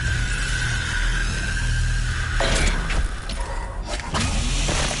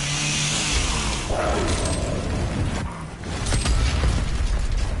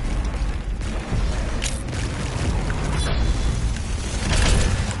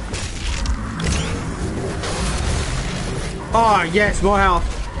 Oh, yes, more health.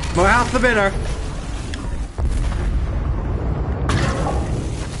 More health the better.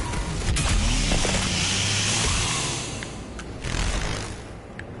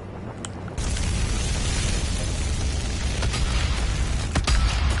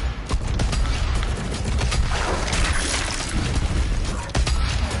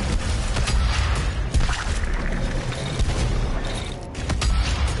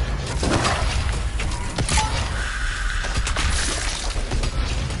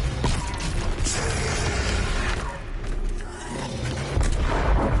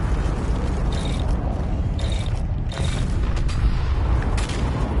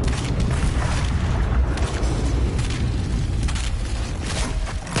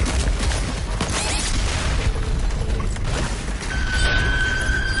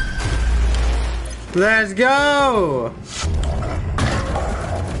 Let's go!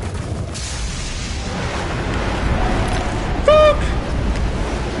 Fuck!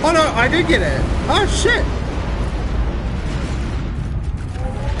 Oh no, I did get it. Oh shit!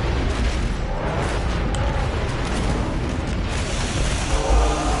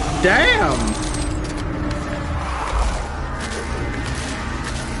 Damn!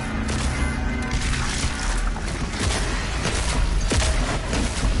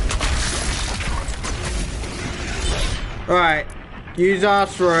 Alright, use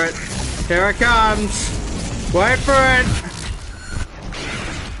us for it. Here it comes. Wait for it.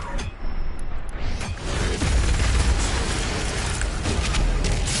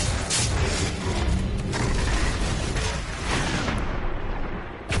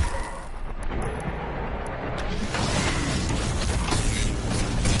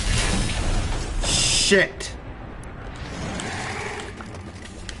 shit.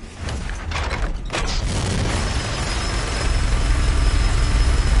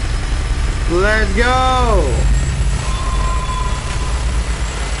 Let's go.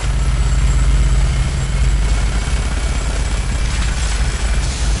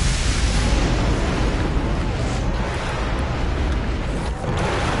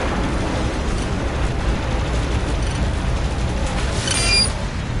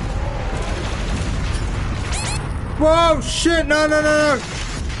 Whoa, shit, no, no, no, no.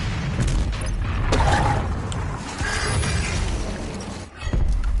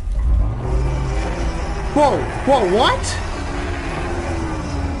 Whoa, whoa, what?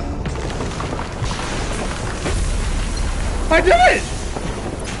 I did it!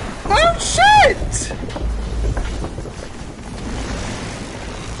 Oh, shit!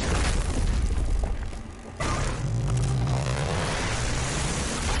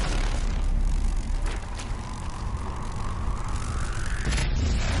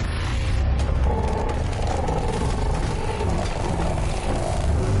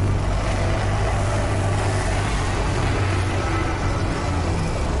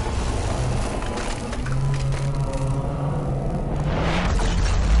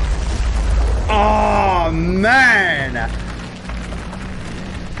 Oh, man!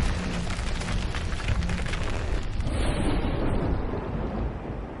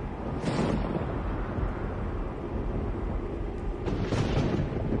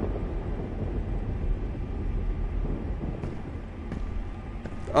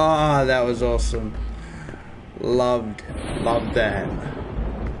 Oh, that was awesome. Loved that.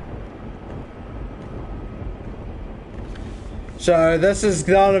 So this is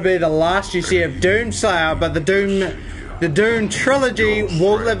gonna be the last you see of Doomslayer, but the Doom trilogy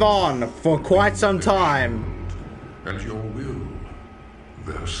will live on for quite some time. And your will,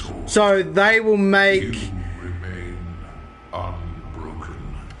 their soul. So they will make You remain unbroken.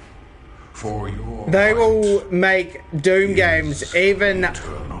 For your they might will make Doom games even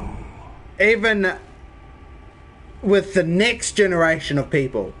with the next generation of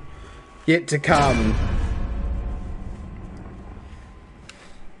people yet to come.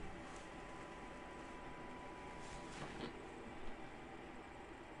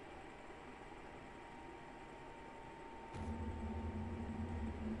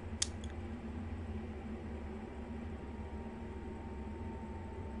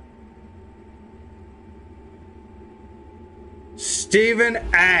 Stephen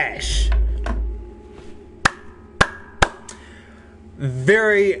Ash.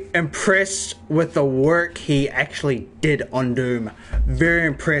 Very impressed with the work he actually did on Doom. Very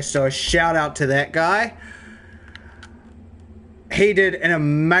impressed. So a shout out to that guy. He did an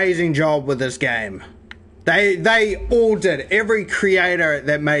amazing job with this game. They all did. Every creator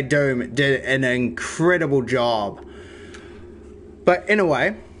that made Doom did an incredible job. But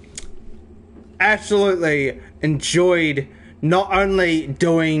anyway, absolutely enjoyed not only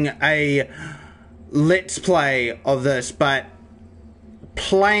doing a let's play of this, but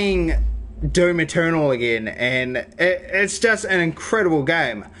playing Doom Eternal again, and it's just an incredible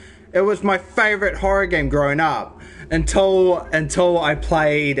game. It was my favorite horror game growing up until I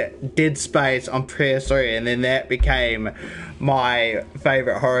played Dead Space on PS3, and then that became my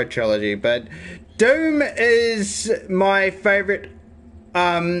favorite horror trilogy. But Doom is my favorite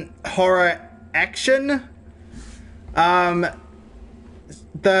horror action. The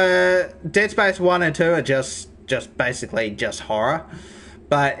Dead Space 1 and 2 are just basically just horror.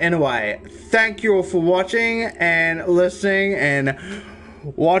 But anyway, thank you all for watching and listening and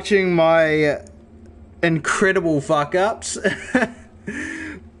watching my incredible fuck ups.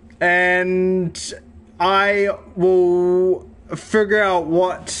 And I will figure out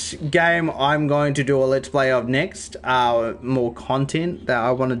what game I'm going to do a let's play of next. More content that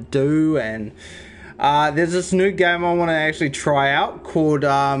I want to do, and there's this new game I want to actually try out called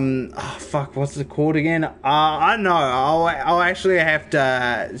what's it called again? I don't know. I'll actually have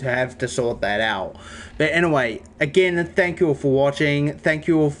to sort that out. But anyway, again, thank you all for watching. Thank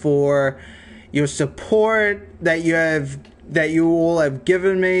you all for your support that you all have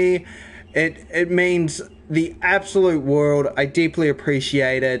given me. It means the absolute world. I deeply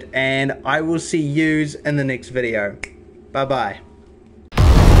appreciate it, and I will see yous in the next video. Bye bye.